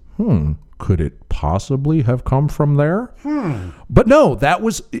is, could it possibly have come from there? But no, that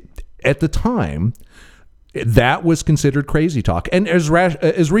was, at the time, that was considered crazy talk. And as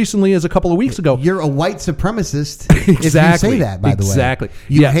recently as a couple of weeks ago. You're a white supremacist exactly, if you say that, by the way. Exactly.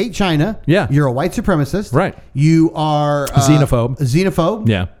 You hate China. Yeah. You're a white supremacist. Right. You are... Xenophobe.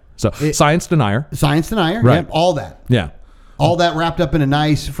 Yeah. So science denier. Science denier. Right. Yep, all that. Yeah. All that wrapped up in a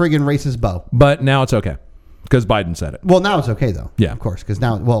nice friggin' racist bow. But now it's okay. Because Biden said it. Well, now it's okay, though. Yeah. Of course, because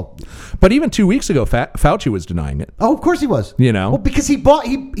now, well... But even 2 weeks ago, Fauci was denying it. Oh, of course he was. You know? Well, because he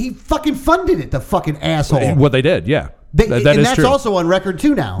fucking funded it, the fucking asshole. What they did, yeah. That's true. Also on record,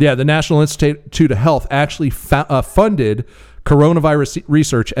 too, now. Yeah, the National Institute of Health actually funded coronavirus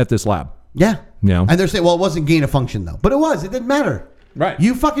research at this lab. Yeah. Yeah. And they're saying, well, it wasn't gain of function, though. But it was. It didn't matter. Right.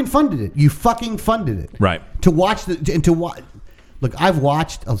 You fucking funded it. Right. To watch Look, I've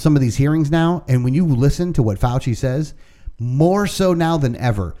watched some of these hearings now, and when you listen to what Fauci says, more so now than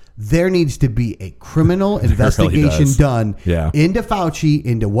ever, there needs to be a criminal investigation does. done Yeah. into Fauci,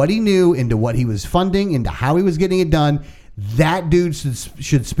 into what he knew, into what he was funding, into how he was getting it done. That dude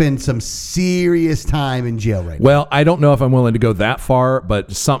should spend some serious time in jail right now. Well, I don't know if I'm willing to go that far,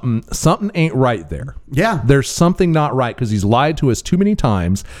 but something ain't right there. Yeah. There's something not right because he's lied to us too many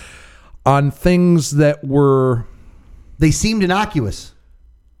times on things that were... They seemed innocuous.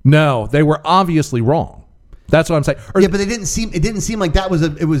 No, they were obviously wrong. That's what I'm saying. Or- Yeah, but it didn't seem like that was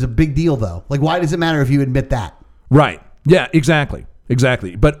a big deal though. Like, why does it matter if you admit that? Right. Yeah, exactly.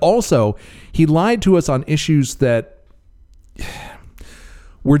 But also, he lied to us on issues that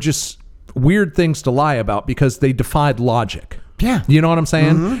were just weird things to lie about because they defied logic. Yeah. You know what I'm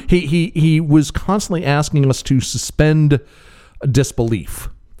saying? He was constantly asking us to suspend disbelief,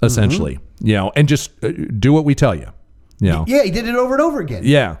 essentially, and just do what we tell you. Yeah, he did it over and over again.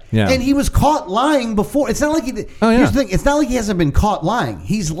 Yeah. And he was caught lying before. It's not like he did. Oh, yeah. Here's the thing. It's not like he hasn't been caught lying.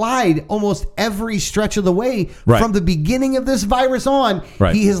 He's lied almost every stretch of the way Right. from the beginning of this virus on.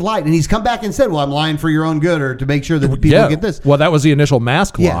 Right. He has lied. And he's come back and said, well, I'm lying for your own good or to make sure that the people get this. Well, that was the initial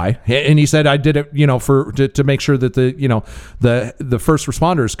mask Yeah. lie, and he said I did it, to make sure that the first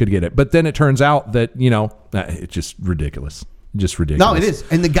responders could get it. But then it turns out that it's just ridiculous. Just ridiculous. No, it is.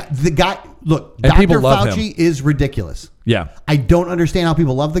 And the guy, look, And people Dr. love Fauci him. is ridiculous. Yeah. I don't understand how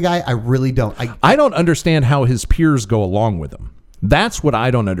people love the guy. I really don't. I don't understand how his peers go along with him. That's what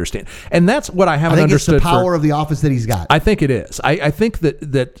I don't understand. And that's what I I haven't think it's understood. the power of the office that he's got. I think it is. I think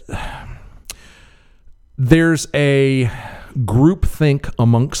that there's a group think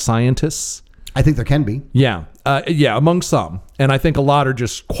amongst scientists. I think there can be. Yeah. Among some. And I think a lot are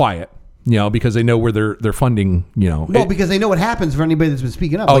just quiet, because they know where their funding, Well, because they know what happens for anybody that's been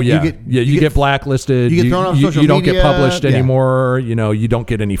speaking up. Oh, Like, yeah. You get blacklisted. you get thrown off social You don't get media. published Yeah. anymore. You don't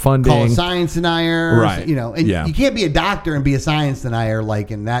get any funding. Call a science denier. Right. And Yeah. you can't be a doctor and be a science denier,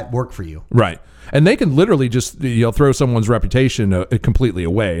 and that work for you. Right. And they can literally just throw someone's reputation completely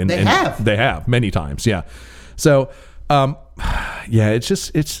away. And They have. They have many times. Yeah. So,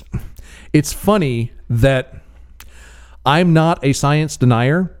 it's funny that I'm not a science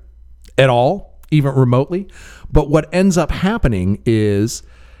denier at all, even remotely. But what ends up happening is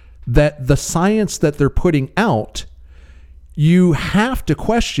that the science that they're putting out, you have to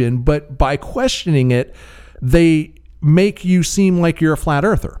question, but by questioning it, they make you seem like you're a flat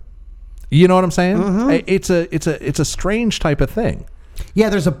earther. You know what I'm saying? It's a strange type of thing. Yeah,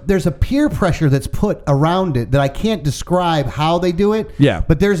 there's a peer pressure that's put around it that I can't describe how they do it. Yeah.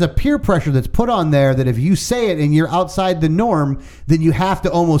 But there's a peer pressure that's put on there that if you say it and you're outside the norm, then you have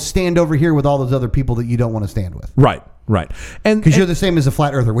to almost stand over here with all those other people that you don't want to stand with. Right. And Because you're the same as a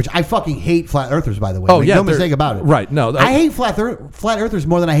flat earther, which I fucking hate flat earthers, by the way. Oh, Make yeah, no they're- mistake about it. right, no, I hate flat earthers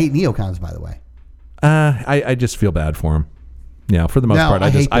more than I hate neocons, by the way. I just feel bad for him. Yeah, for the most part,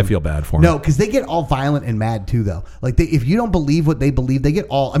 hate I them. feel bad for him. No, because they get all violent and mad too, though. Like if you don't believe what they believe, they get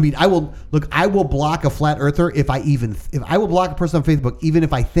all. I mean, I will block a flat earther if I will block a person on Facebook, even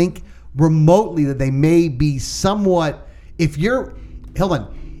if I think remotely that they may be somewhat. If you're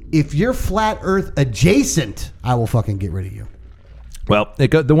flat Earth adjacent, I will fucking get rid of you. Well,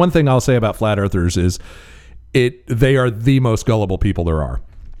 the one thing I'll say about flat earthers is they are the most gullible people there are.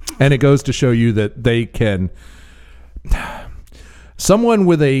 And it goes to show you that they can... Someone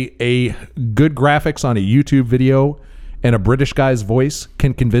with a good graphics on a YouTube video and a British guy's voice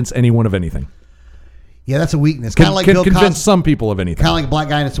can convince anyone of anything. Yeah, that's a weakness. Kind of like Bill convince Cosby. some people of anything. Kind of like a black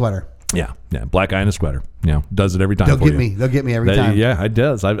guy in a sweater. Yeah, black guy in a sweater. Does it every time. They'll for get you. me. They'll get me every time. Yeah, it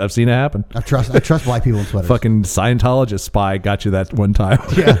does. I've seen it happen. I trust black people in sweaters. Fucking Scientologist spy got you that one time.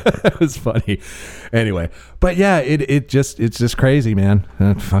 Yeah. It was funny. Anyway, but yeah, it's just crazy, man.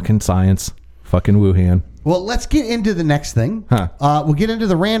 Fucking science. Fucking Wuhan. Well, let's get into the next thing. We'll get into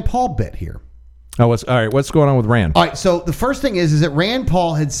the Rand Paul bit here. Oh, all right. What's going on with Rand? All right. So the first thing is that Rand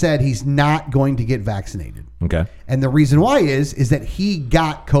Paul had said he's not going to get vaccinated. Okay. And the reason why is that he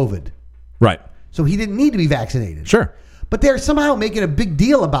got COVID. Right. So he didn't need to be vaccinated. Sure. But they're somehow making a big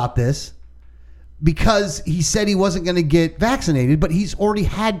deal about this because he said he wasn't going to get vaccinated, but he's already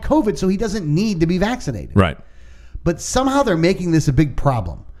had COVID, so he doesn't need to be vaccinated. Right. But somehow they're making this a big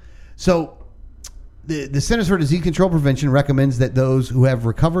problem. So the Centers for Disease Control Prevention recommends that those who have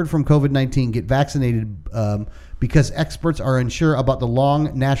recovered from COVID-19 get vaccinated because experts are unsure about how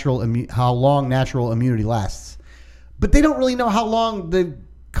long natural immunity lasts. But they don't really know how long the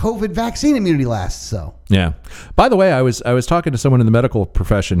COVID vaccine immunity lasts. So Yeah. By the way, I was talking to someone in the medical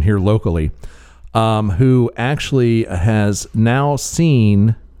profession here locally, who actually has now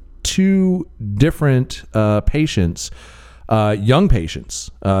seen 2 different patients,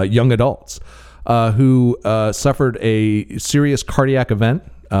 young adults, who suffered a serious cardiac event,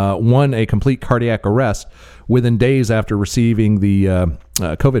 won a complete cardiac arrest within days after receiving the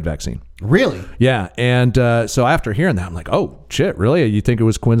COVID vaccine. Really? Yeah. And so after hearing that, I'm like, oh, shit, really? You think it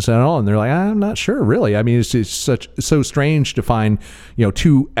was coincidental? And they're like, I'm not sure, really. I mean, it's just so strange to find,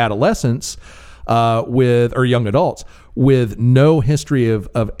 two adolescents or young adults with no history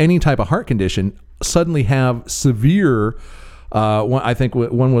of any type of heart condition suddenly have severe I think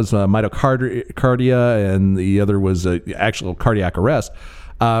one was myocardia and the other was actual cardiac arrest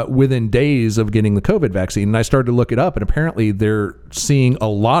within days of getting the COVID vaccine. And I started to look it up, and apparently they're seeing a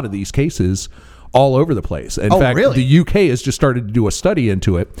lot of these cases all over the place. In fact, really? The UK has just started to do a study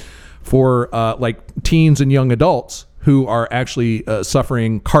into it for like teens and young adults who are actually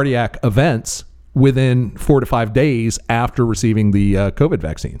suffering cardiac events within 4 to 5 days after receiving the COVID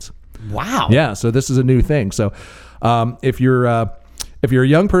vaccines. Wow. Yeah, so this is a new thing. So if you're a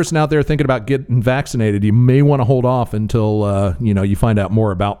young person out there thinking about getting vaccinated, you may want to hold off until you find out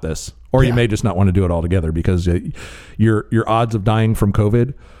more about this, or you may just not want to do it altogether because your odds of dying from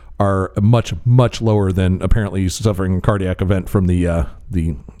COVID are much, much lower than apparently suffering a cardiac event from the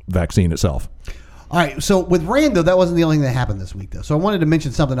vaccine itself. All right, so with Rand, though, that wasn't the only thing that happened this week, though. So I wanted to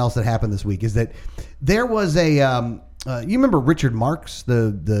mention something else that happened this week, is that there was a, you remember Richard Marx,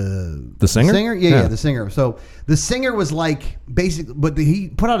 the singer? Yeah, the singer. So the singer was like, basically, but he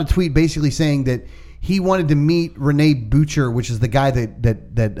put out a tweet basically saying that he wanted to meet Rene Boucher, which is the guy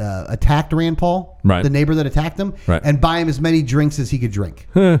that attacked Rand Paul, right? The neighbor that attacked him, right? And buy him as many drinks as he could drink.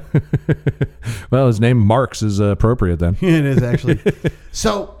 Well, his name Marx is appropriate then. It is actually.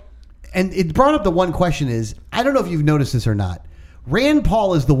 So, and it brought up the one question is, I don't know if you've noticed this or not. Rand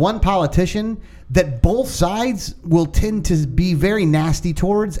Paul is the one politician that both sides will tend to be very nasty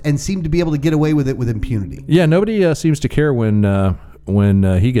towards and seem to be able to get away with it with impunity. Yeah, nobody seems to care when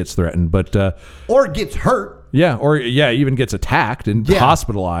he gets threatened, but or gets hurt. Yeah, or even gets attacked and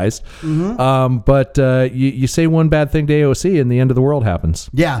hospitalized. Mm-hmm. But you say one bad thing to AOC, and the end of the world happens.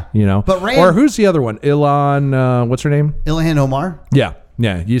 Yeah, But Rand, or who's the other one? Ilhan, what's her name? Ilhan Omar. Yeah.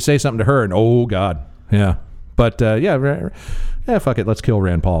 You say something to her, and oh god, yeah. But fuck it, let's kill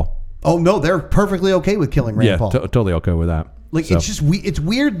Rand Paul. Oh no, they're perfectly okay with killing Rand Paul. Totally okay with that. Like it's just it's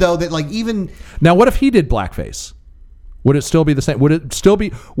weird though that like even now, what if he did blackface? Would it still be the same? Would it still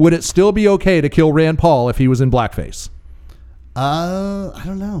be okay to kill Rand Paul if he was in blackface? I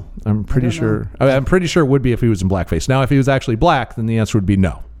don't know. I'm pretty sure it would be if he was in blackface. Now, if he was actually black, then the answer would be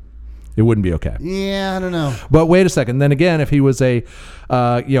no. It wouldn't be okay. Yeah, I don't know. But wait a second. Then again, if he was a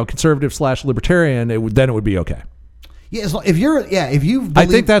conservative / libertarian, it would be okay. Yeah, if you I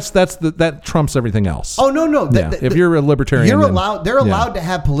think that trumps everything else. Oh no. If you're a libertarian, you're allowed. They're allowed to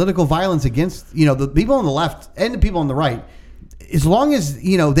have political violence against the people on the left and the people on the right, as long as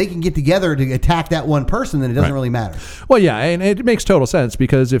they can get together to attack that one person. Then it doesn't really matter. Well, yeah, and it makes total sense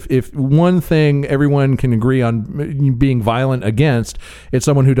because if one thing everyone can agree on being violent against, it's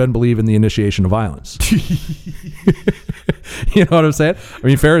someone who doesn't believe in the initiation of violence. You know what I'm saying? I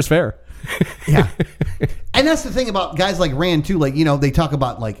mean, fair is fair. Yeah. And that's the thing about guys like Rand too. Like, they talk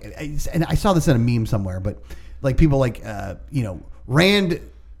about like, and I saw this in a meme somewhere, but like people like, Rand,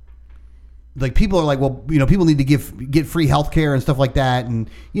 like people are like, well, people need to get free healthcare and stuff like that. And,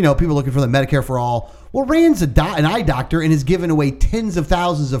 people looking for the Medicare for all. Well, Rand's an eye doctor and has given away tens of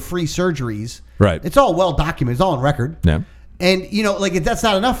thousands of free surgeries. Right. It's all well documented. It's all on record. Yeah. And, that's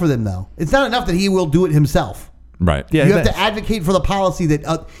not enough for them though. It's not enough that he will do it himself. Right. Yeah. You have to advocate for the policy that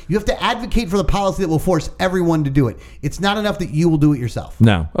will force everyone to do it. It's not enough that you will do it yourself.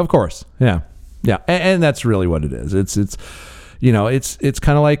 No, of course. Yeah. Yeah. And that's really what it is. It's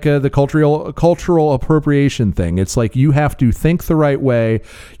kind of like the cultural appropriation thing. It's like you have to think the right way.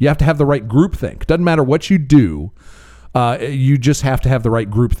 You have to have the right group think. Doesn't matter what you do. You just have to have the right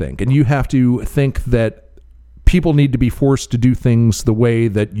group think, and you have to think that people need to be forced to do things the way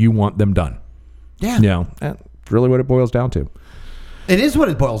that you want them done. Yeah. That's really what it boils down to. It is what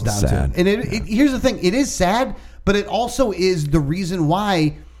it boils down sad. to. And here's the thing. It is sad, but it also is the reason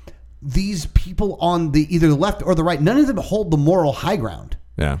why these people on either the left or the right, none of them hold the moral high ground.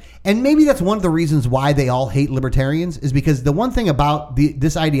 Yeah. And maybe that's one of the reasons why they all hate libertarians, is because the one thing about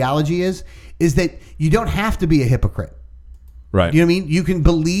this ideology is that you don't have to be a hypocrite. Right. You know what I mean? You can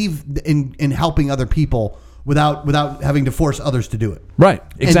believe in helping other people without having to force others to do it. Right.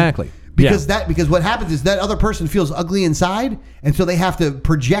 Exactly. Because what happens is that other person feels ugly inside, and so they have to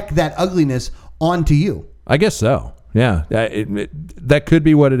project that ugliness onto you. I guess so. Yeah, that could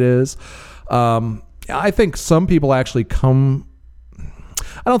be what it is. I think some people actually come.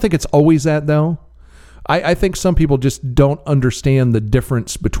 I don't think it's always that though. I think some people just don't understand the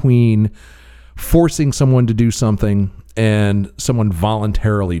difference between forcing someone to do something and someone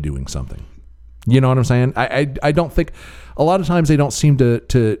voluntarily doing something. You know what I'm saying? I don't think, a lot of times they don't seem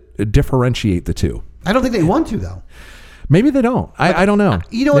to differentiate the two. I don't think they want to, though. Maybe they don't. I don't know.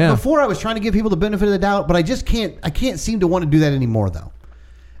 You know what? Before I was trying to give people the benefit of the doubt, but I can't seem to want to do that anymore, though.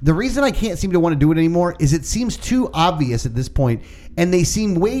 The reason I can't seem to want to do it anymore is it seems too obvious at this point, and they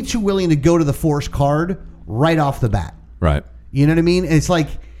seem way too willing to go to the force card right off the bat. Right. You know what I mean? It's like,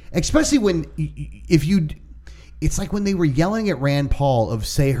 especially when, it's like when they were yelling at Rand Paul of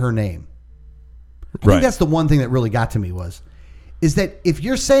say her name. I think that's the one thing that really got to me is that if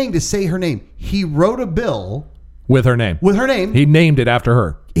you're saying to say her name, he wrote a bill with her name. He named it after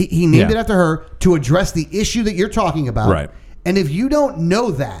her. He named it after her to address the issue that you're talking about. Right. And if you don't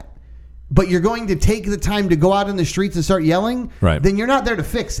know that, but you're going to take the time to go out in the streets and start yelling, then you're not there to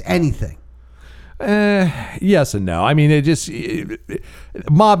fix anything. Yes and no. I mean,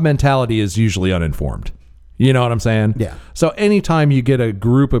 mob mentality is usually uninformed. You know what I'm saying? Yeah. So anytime you get a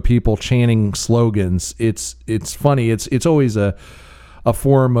group of people chanting slogans, it's funny. It's always a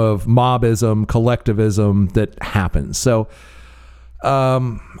form of mobism, collectivism that happens. So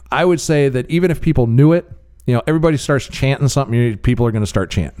I would say that even if people knew it, everybody starts chanting something, people are going to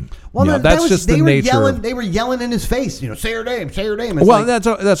start chanting. Well, that's just the nature. They were yelling in his face. Say her name. Say her name. That's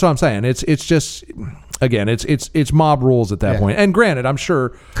what I'm saying. It's just, again, it's mob rules at that point. And granted, I'm sure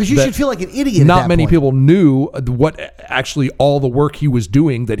because you should feel like an idiot. Not many people knew what actually all the work he was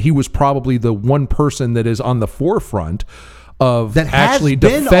doing. That he was probably the one person that is on the forefront of that actually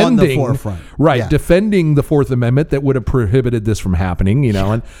been defending on the forefront. Defending the Fourth Amendment that would have prohibited this from happening.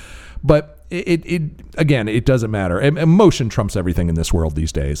 But it doesn't matter. Emotion trumps everything in this world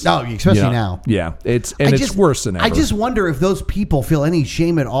these days. Oh, especially now. Yeah, it's worse than ever. I just wonder if those people feel any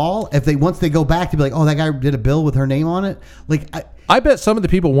shame at all if once they go back to be like, oh, that guy did a bill with her name on it. Like, I bet some of the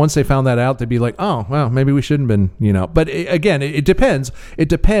people, once they found that out, they'd be like, oh, well, maybe we shouldn't have been, But again, it depends. It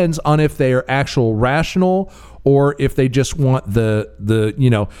depends on if they are actual rational or if they just want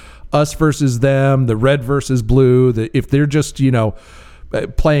the us versus them, the red versus blue. If they're just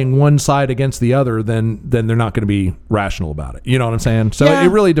playing one side against the other, then they're not going to be rational about it. You know what I'm saying? So it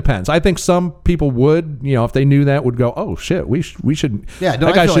really depends. I think some people would, if they knew that, would go, oh shit, we should. Yeah,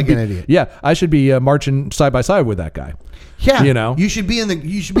 don't I feel like an idiot? Yeah, I should be marching side by side with that guy. Yeah, you should be out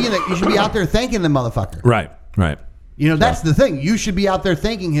there thanking the motherfucker. Right. That's the thing. You should be out there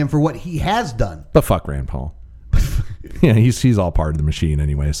thanking him for what he has done. But fuck Rand Paul. Yeah, he's all part of the machine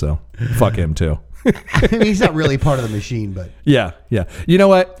anyway. So fuck him too. I mean, he's not really part of the machine, but yeah. You know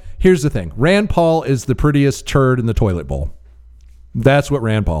what? Here's the thing. Rand Paul is the prettiest turd in the toilet bowl. That's what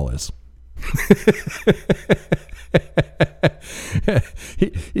Rand Paul is.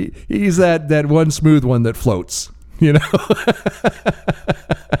 He's that one smooth one that floats.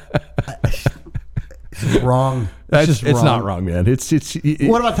 Wrong. It's not wrong, man. It's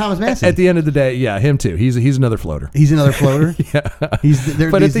what about Thomas Massey? At the end of the day, yeah, him too. He's another floater. He's another floater. Yeah.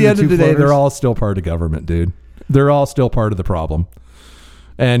 But at the end of the day, they're all still part of government, dude. They're all still part of the problem.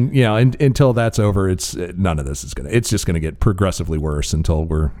 And until that's over, it's none of this is it's just gonna get progressively worse until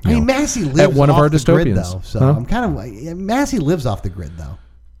we're. Massey lives at one off of our the dystopians. Grid, though, so I'm kind of Massey lives off the grid though.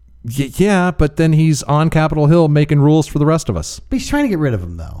 Yeah, but then he's on Capitol Hill making rules for the rest of us. But he's trying to get rid of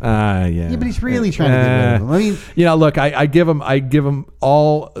him, though. Yeah. Yeah, but he's really trying to get rid of him. I mean, look, I give him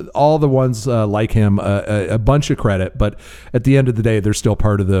all the ones like him a bunch of credit, but at the end of the day, they're still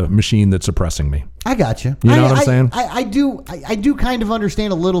part of the machine that's oppressing me. I got you. You know what I'm saying? I do kind of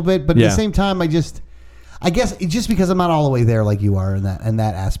understand a little bit, but at the same time, I guess it's just because I'm not all the way there like you are in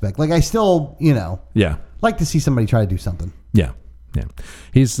that aspect. Like I still, like to see somebody try to do something. Yeah. Yeah,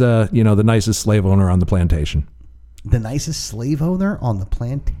 he's the nicest slave owner on the plantation. The nicest slave owner on the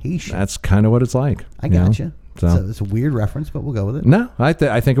plantation. That's kind of what it's like. I gotcha. So it's a weird reference, but we'll go with it. No, I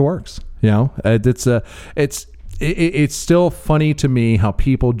think it works. It's still funny to me how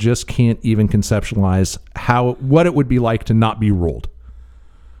people just can't even conceptualize what it would be like to not be ruled.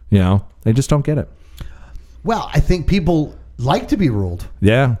 They just don't get it. Well, I think people like to be ruled.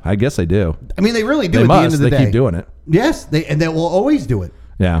 Yeah, I guess they do. I mean, they really do. They at must. The end of the day. They keep doing it. Yes, they will always do it.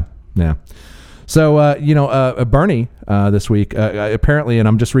 Yeah. So, Bernie this week apparently, and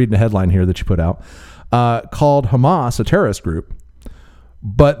I'm just reading a headline here that you put out, called Hamas a terrorist group,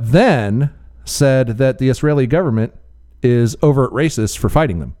 but then said that the Israeli government is overt racist for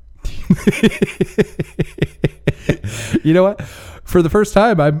fighting them. You know what? for the first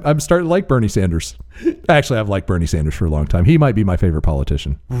time, I'm starting to like Bernie Sanders. Actually, I've liked Bernie Sanders for a long time. He might be my favorite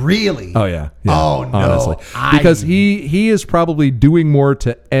politician. Really? Oh yeah. Oh no. Honestly, because he is probably doing more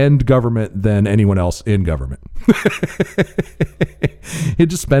to end government than anyone else in government. He'd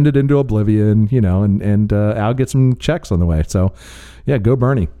just spend it into oblivion, and I'll get some checks on the way. So, yeah, go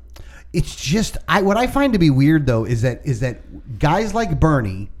Bernie. It's just what I find to be weird though is that guys like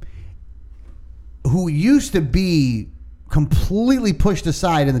Bernie, who used to be completely pushed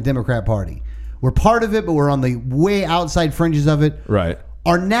aside in the Democrat Party, were part of it, but we're on the way outside fringes of it. Right.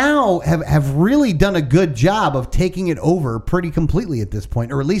 Are now have really done a good job of taking it over pretty completely at this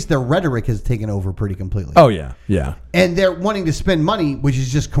point, or at least their rhetoric has taken over pretty completely. Oh yeah, yeah. And they're wanting to spend money, which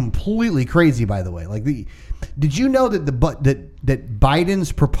is just completely crazy. By the way, did you know that that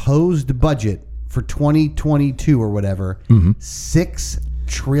Biden's proposed budget for 2022 or whatever, $6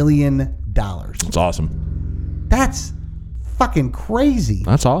 trillion? That's awesome. That's fucking crazy.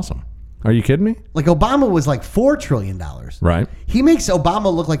 That's awesome. Are you kidding me? Like Obama was like $4 trillion. Right. He makes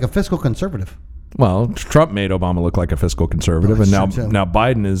Obama look like a fiscal conservative. Well, Trump made Obama look like a fiscal conservative, and now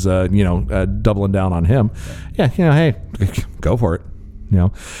Biden is doubling down on him. Yeah, hey, go for it.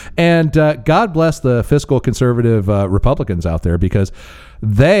 And God bless the fiscal conservative Republicans out there, because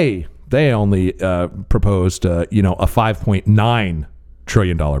they only proposed a $5.9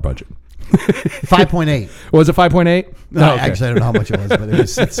 trillion budget. 5.8. Was it 5.8? No, okay. Actually, I don't know how much it was, but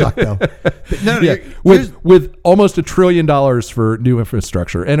it sucked though. No, yeah. With almost $1 trillion for new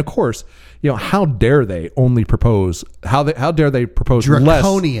infrastructure, and of course, how dare they only propose? How dare they propose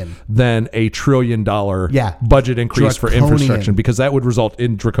draconian less than $1 trillion budget increase for infrastructure? Because that would result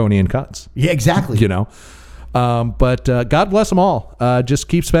in draconian cuts. Yeah, exactly. But God bless them all. Just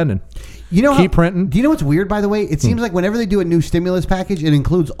keep spending. Keep printing. Do you know what's weird, by the way? It seems like whenever they do a new stimulus package, it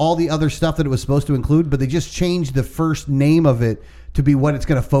includes all the other stuff that it was supposed to include, but they just changed the first name of it to be what it's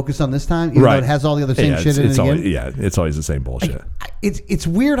going to focus on this time, even though it has all the other same shit in it again. It's always the same bullshit. It's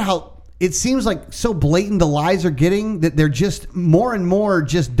weird how it seems like so blatant the lies are getting that they're just more and more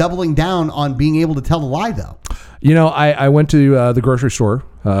just doubling down on being able to tell the lie, though. I went to the grocery store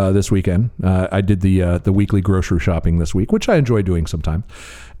this weekend. I did the weekly grocery shopping this week, which I enjoy doing sometimes.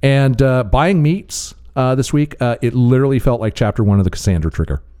 And buying meats this week, it literally felt like chapter 1 of the Cassandra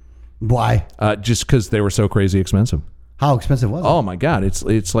Trigger. Why? Just because they were so crazy expensive. How expensive was it? Oh my God,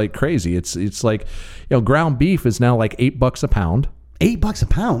 it's like crazy. It's like ground beef is now like $8 a pound. $8 a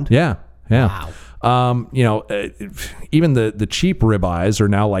pound? Yeah. Wow. Even the cheap ribeyes are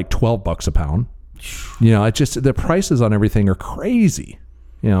now like $12 a pound. It's just the prices on everything are crazy.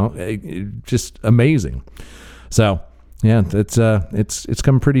 Just amazing. So. Yeah, it's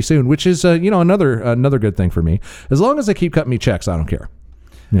coming pretty soon, which is another good thing for me. As long as they keep cutting me checks, I don't care.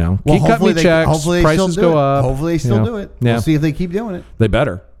 Keep cutting me checks. Hopefully prices go up. Hopefully they still do it. Yeah. We'll see if they keep doing it. They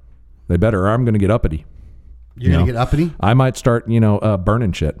better, or I'm going to get uppity. You're going to get uppity? I might start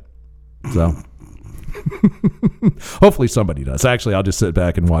burning shit. So hopefully somebody does. Actually, I'll just sit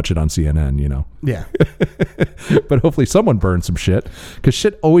back and watch it on CNN. Yeah. But hopefully someone burns some shit, because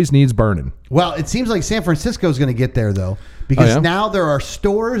shit always needs burning. Well, it seems like San Francisco is going to get there, though, because now there are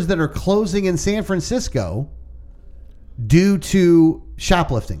stores that are closing in San Francisco due to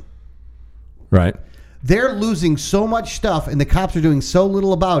shoplifting. Right. They're losing so much stuff, and the cops are doing so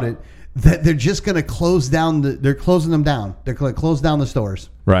little about it that they're just going to close down. They're closing them down. They're going to close down the stores.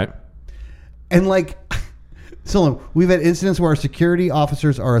 Right. And so we've had incidents where our security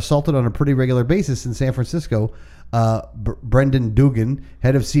officers are assaulted on a pretty regular basis in San Francisco. Brendan Dugan,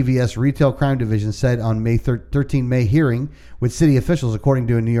 head of CVS Retail Crime Division, said on May 13 May hearing with city officials, according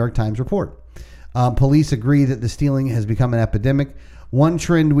to a New York Times report. Police agree that the stealing has become an epidemic. One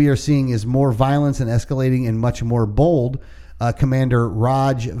trend we are seeing is more violence and escalating and much more bold. Commander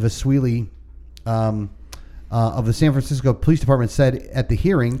Raj Vaswili of the San Francisco Police Department said at the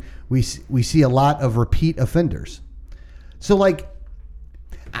hearing, we see a lot of repeat offenders. So,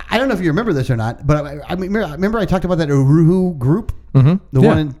 I don't know if you remember this or not, but I remember I talked about that Uruhu group, the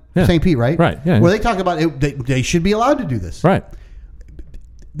one in St. Pete, right? Right, yeah. Where they talked about they should be allowed to do this. Right.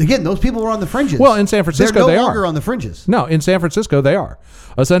 Again, those people were on the fringes. Well, in San Francisco, they're no longer on the fringes. No, in San Francisco, they are.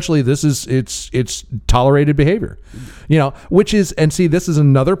 Essentially, this is it's tolerated behavior, which is, and see, this is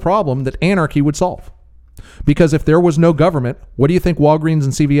another problem that anarchy would solve. Because if there was no government, what do you think Walgreens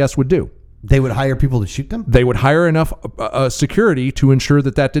and CVS would do? They would hire people to shoot them? They would hire enough security to ensure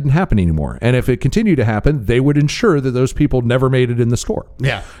that didn't happen anymore. And if it continued to happen, they would ensure that those people never made it in the store.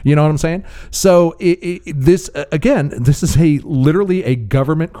 Yeah. You know what I'm saying? So this is literally a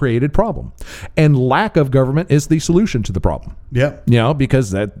government created problem, and lack of government is the solution to the problem. Yeah. You know, because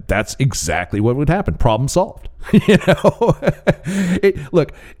that's exactly what would happen. Problem solved. You know,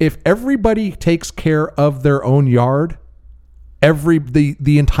 look, if everybody takes care of their own yard,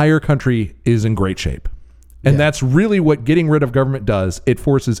 the entire country is in great shape. And that's really what getting rid of government does. It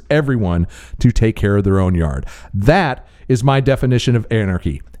forces everyone to take care of their own yard. That is my definition of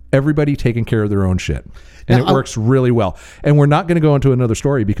anarchy. Everybody taking care of their own shit. And it works really well. And we're not going to go into another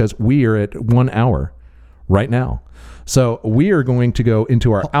story because we are at 1 hour right now. So we are going to go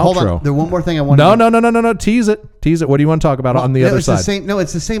into our outro. Hold on. There's one more thing I want No. Tease it. What do you want to talk about on the other side?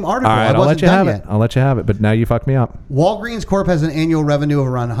 It's the same article. All right, I'll let you have it. I'll let you have it. But now you fucked me up. Walgreens Corp has an annual revenue of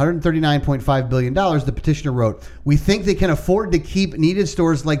around $139.5 billion, the petitioner wrote. We think they can afford to keep needed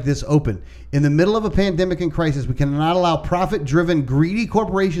stores like this open. In the middle of a pandemic and crisis, we cannot allow profit-driven, greedy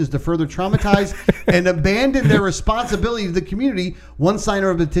corporations to further traumatize and abandon their responsibility to the community. One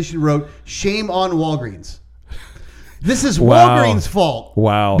signer of the petition wrote, "Shame on Walgreens." This is Walgreens' fault.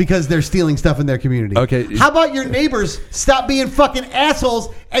 Wow. Because they're stealing stuff in their community. Okay. How about your neighbors stop being fucking assholes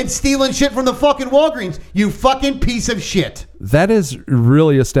and stealing shit from the fucking Walgreens? You fucking piece of shit. That is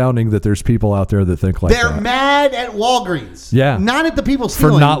really astounding that there's people out there that think like that. They're mad at Walgreens. Yeah. Not at the people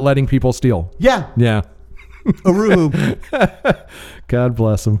stealing. For not letting people steal. Yeah. Yeah. Aruhu. God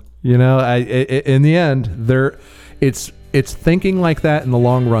bless them. You know, in the end, it's thinking like that in the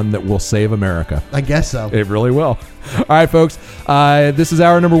long run that will save America. I guess so. It really will. All right, folks. This is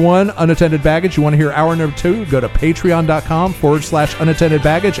hour number 1, Unattended Baggage. You want to hear hour number 2? Go to patreon.com/unattended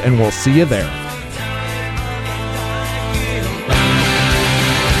baggage, and we'll see you there.